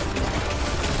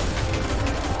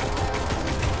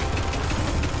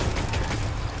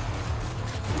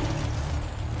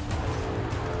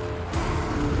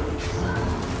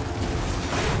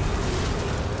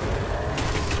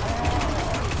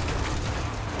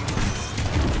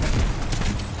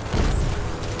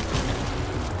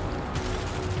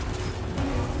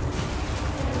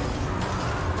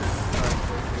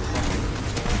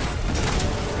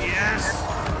 Yes!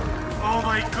 Oh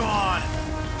my god!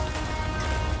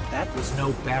 That was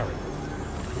no barrier,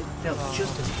 but it felt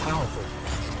just as powerful.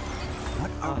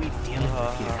 What are we dealing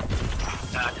with here?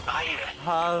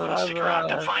 I would stick around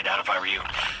to find out if I were you.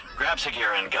 Grab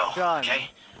Sagira and go, Done. okay?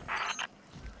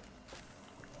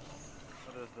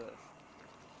 What is this?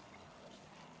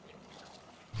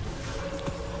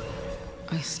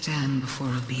 I stand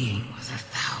before a being with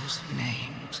 1,000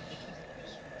 names.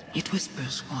 It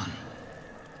whispers one.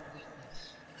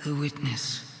 The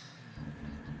witness.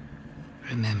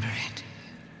 Remember it.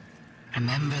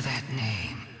 Remember that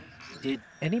name. Did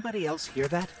anybody else hear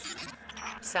that?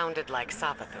 Sounded like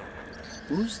Savathun.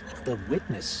 Who's the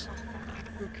witness?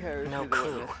 Who cares No who the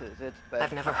clue. witness is? It's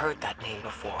I've never heard that name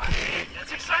before.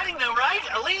 That's exciting though, right?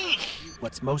 A lead.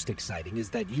 What's most exciting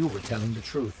is that you were telling the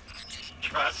truth.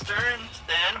 Trust her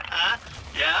then, huh?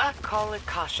 Yeah? Call it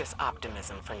cautious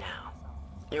optimism for now.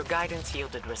 Your guidance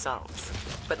yielded results.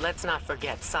 But let's not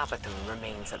forget Savathun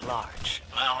remains at large.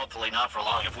 Well, hopefully not for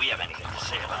long if we have anything to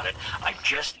say about it. I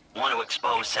just want to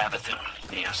expose Savathun.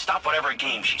 Stop whatever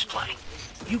game she's playing.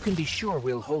 You can be sure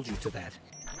we'll hold you to that.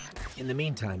 In the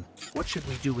meantime, what should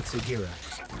we do with Sagira?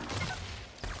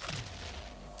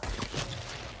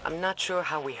 I'm not sure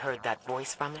how we heard that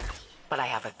voice from it, but I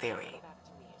have a theory.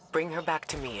 Bring her back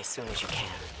to me as soon as you can.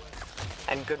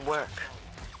 And good work.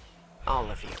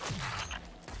 All of you.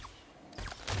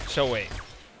 So wait.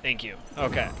 Thank you.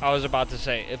 Okay, I was about to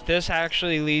say, if this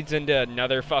actually leads into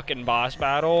another fucking boss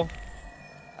battle...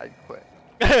 I'd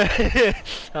quit.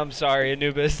 I'm sorry,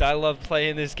 Anubis. I love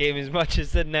playing this game as much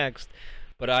as the next.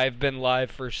 But I've been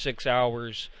live for 6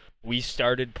 hours. We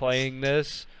started playing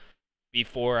this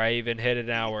before I even hit an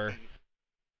hour.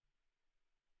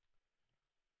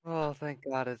 Oh, thank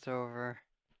God it's over.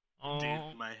 Oh.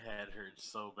 Dude, my head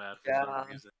hurts so bad for Yeah. some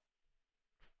reason.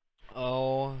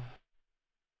 Oh.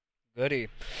 Goody.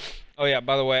 Oh yeah,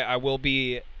 by the way, I will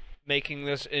be making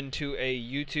this into a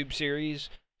YouTube series.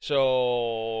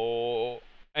 So,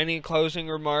 any closing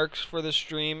remarks for the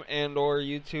stream and or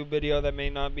YouTube video that may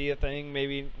not be a thing,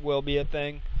 maybe will be a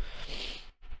thing?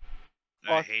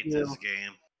 I Fuck hate you. this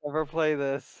game. Never play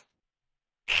this.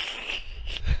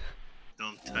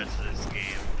 Don't touch this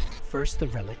game. First the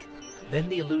relic, then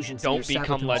the illusions. Don't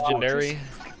become legendary.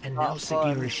 And now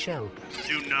fun. Sagira's shell.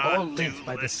 Do not All do linked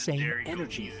by the same legendary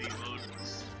energy. easy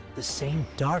loads. The same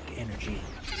dark energy.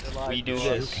 We do You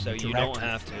this, can so you interact don't with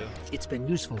have it. to. It's been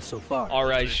useful so far.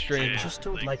 Alright, stream. I just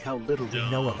don't like how little we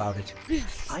know about it.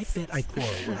 I bet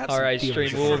Ikora will have Alright, some stream.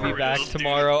 feelings We'll for be it. back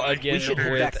tomorrow We again should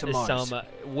head back with to Mars. some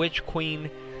Witch Queen.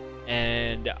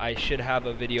 And I should have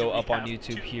a video up on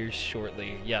YouTube here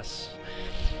shortly. Yes.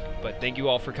 But thank you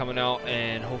all for coming out,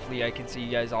 and hopefully I can see you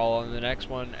guys all on the next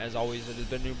one. As always, it has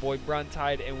been your boy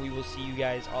Bruntide, and we will see you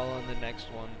guys all on the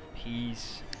next one.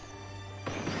 Peace.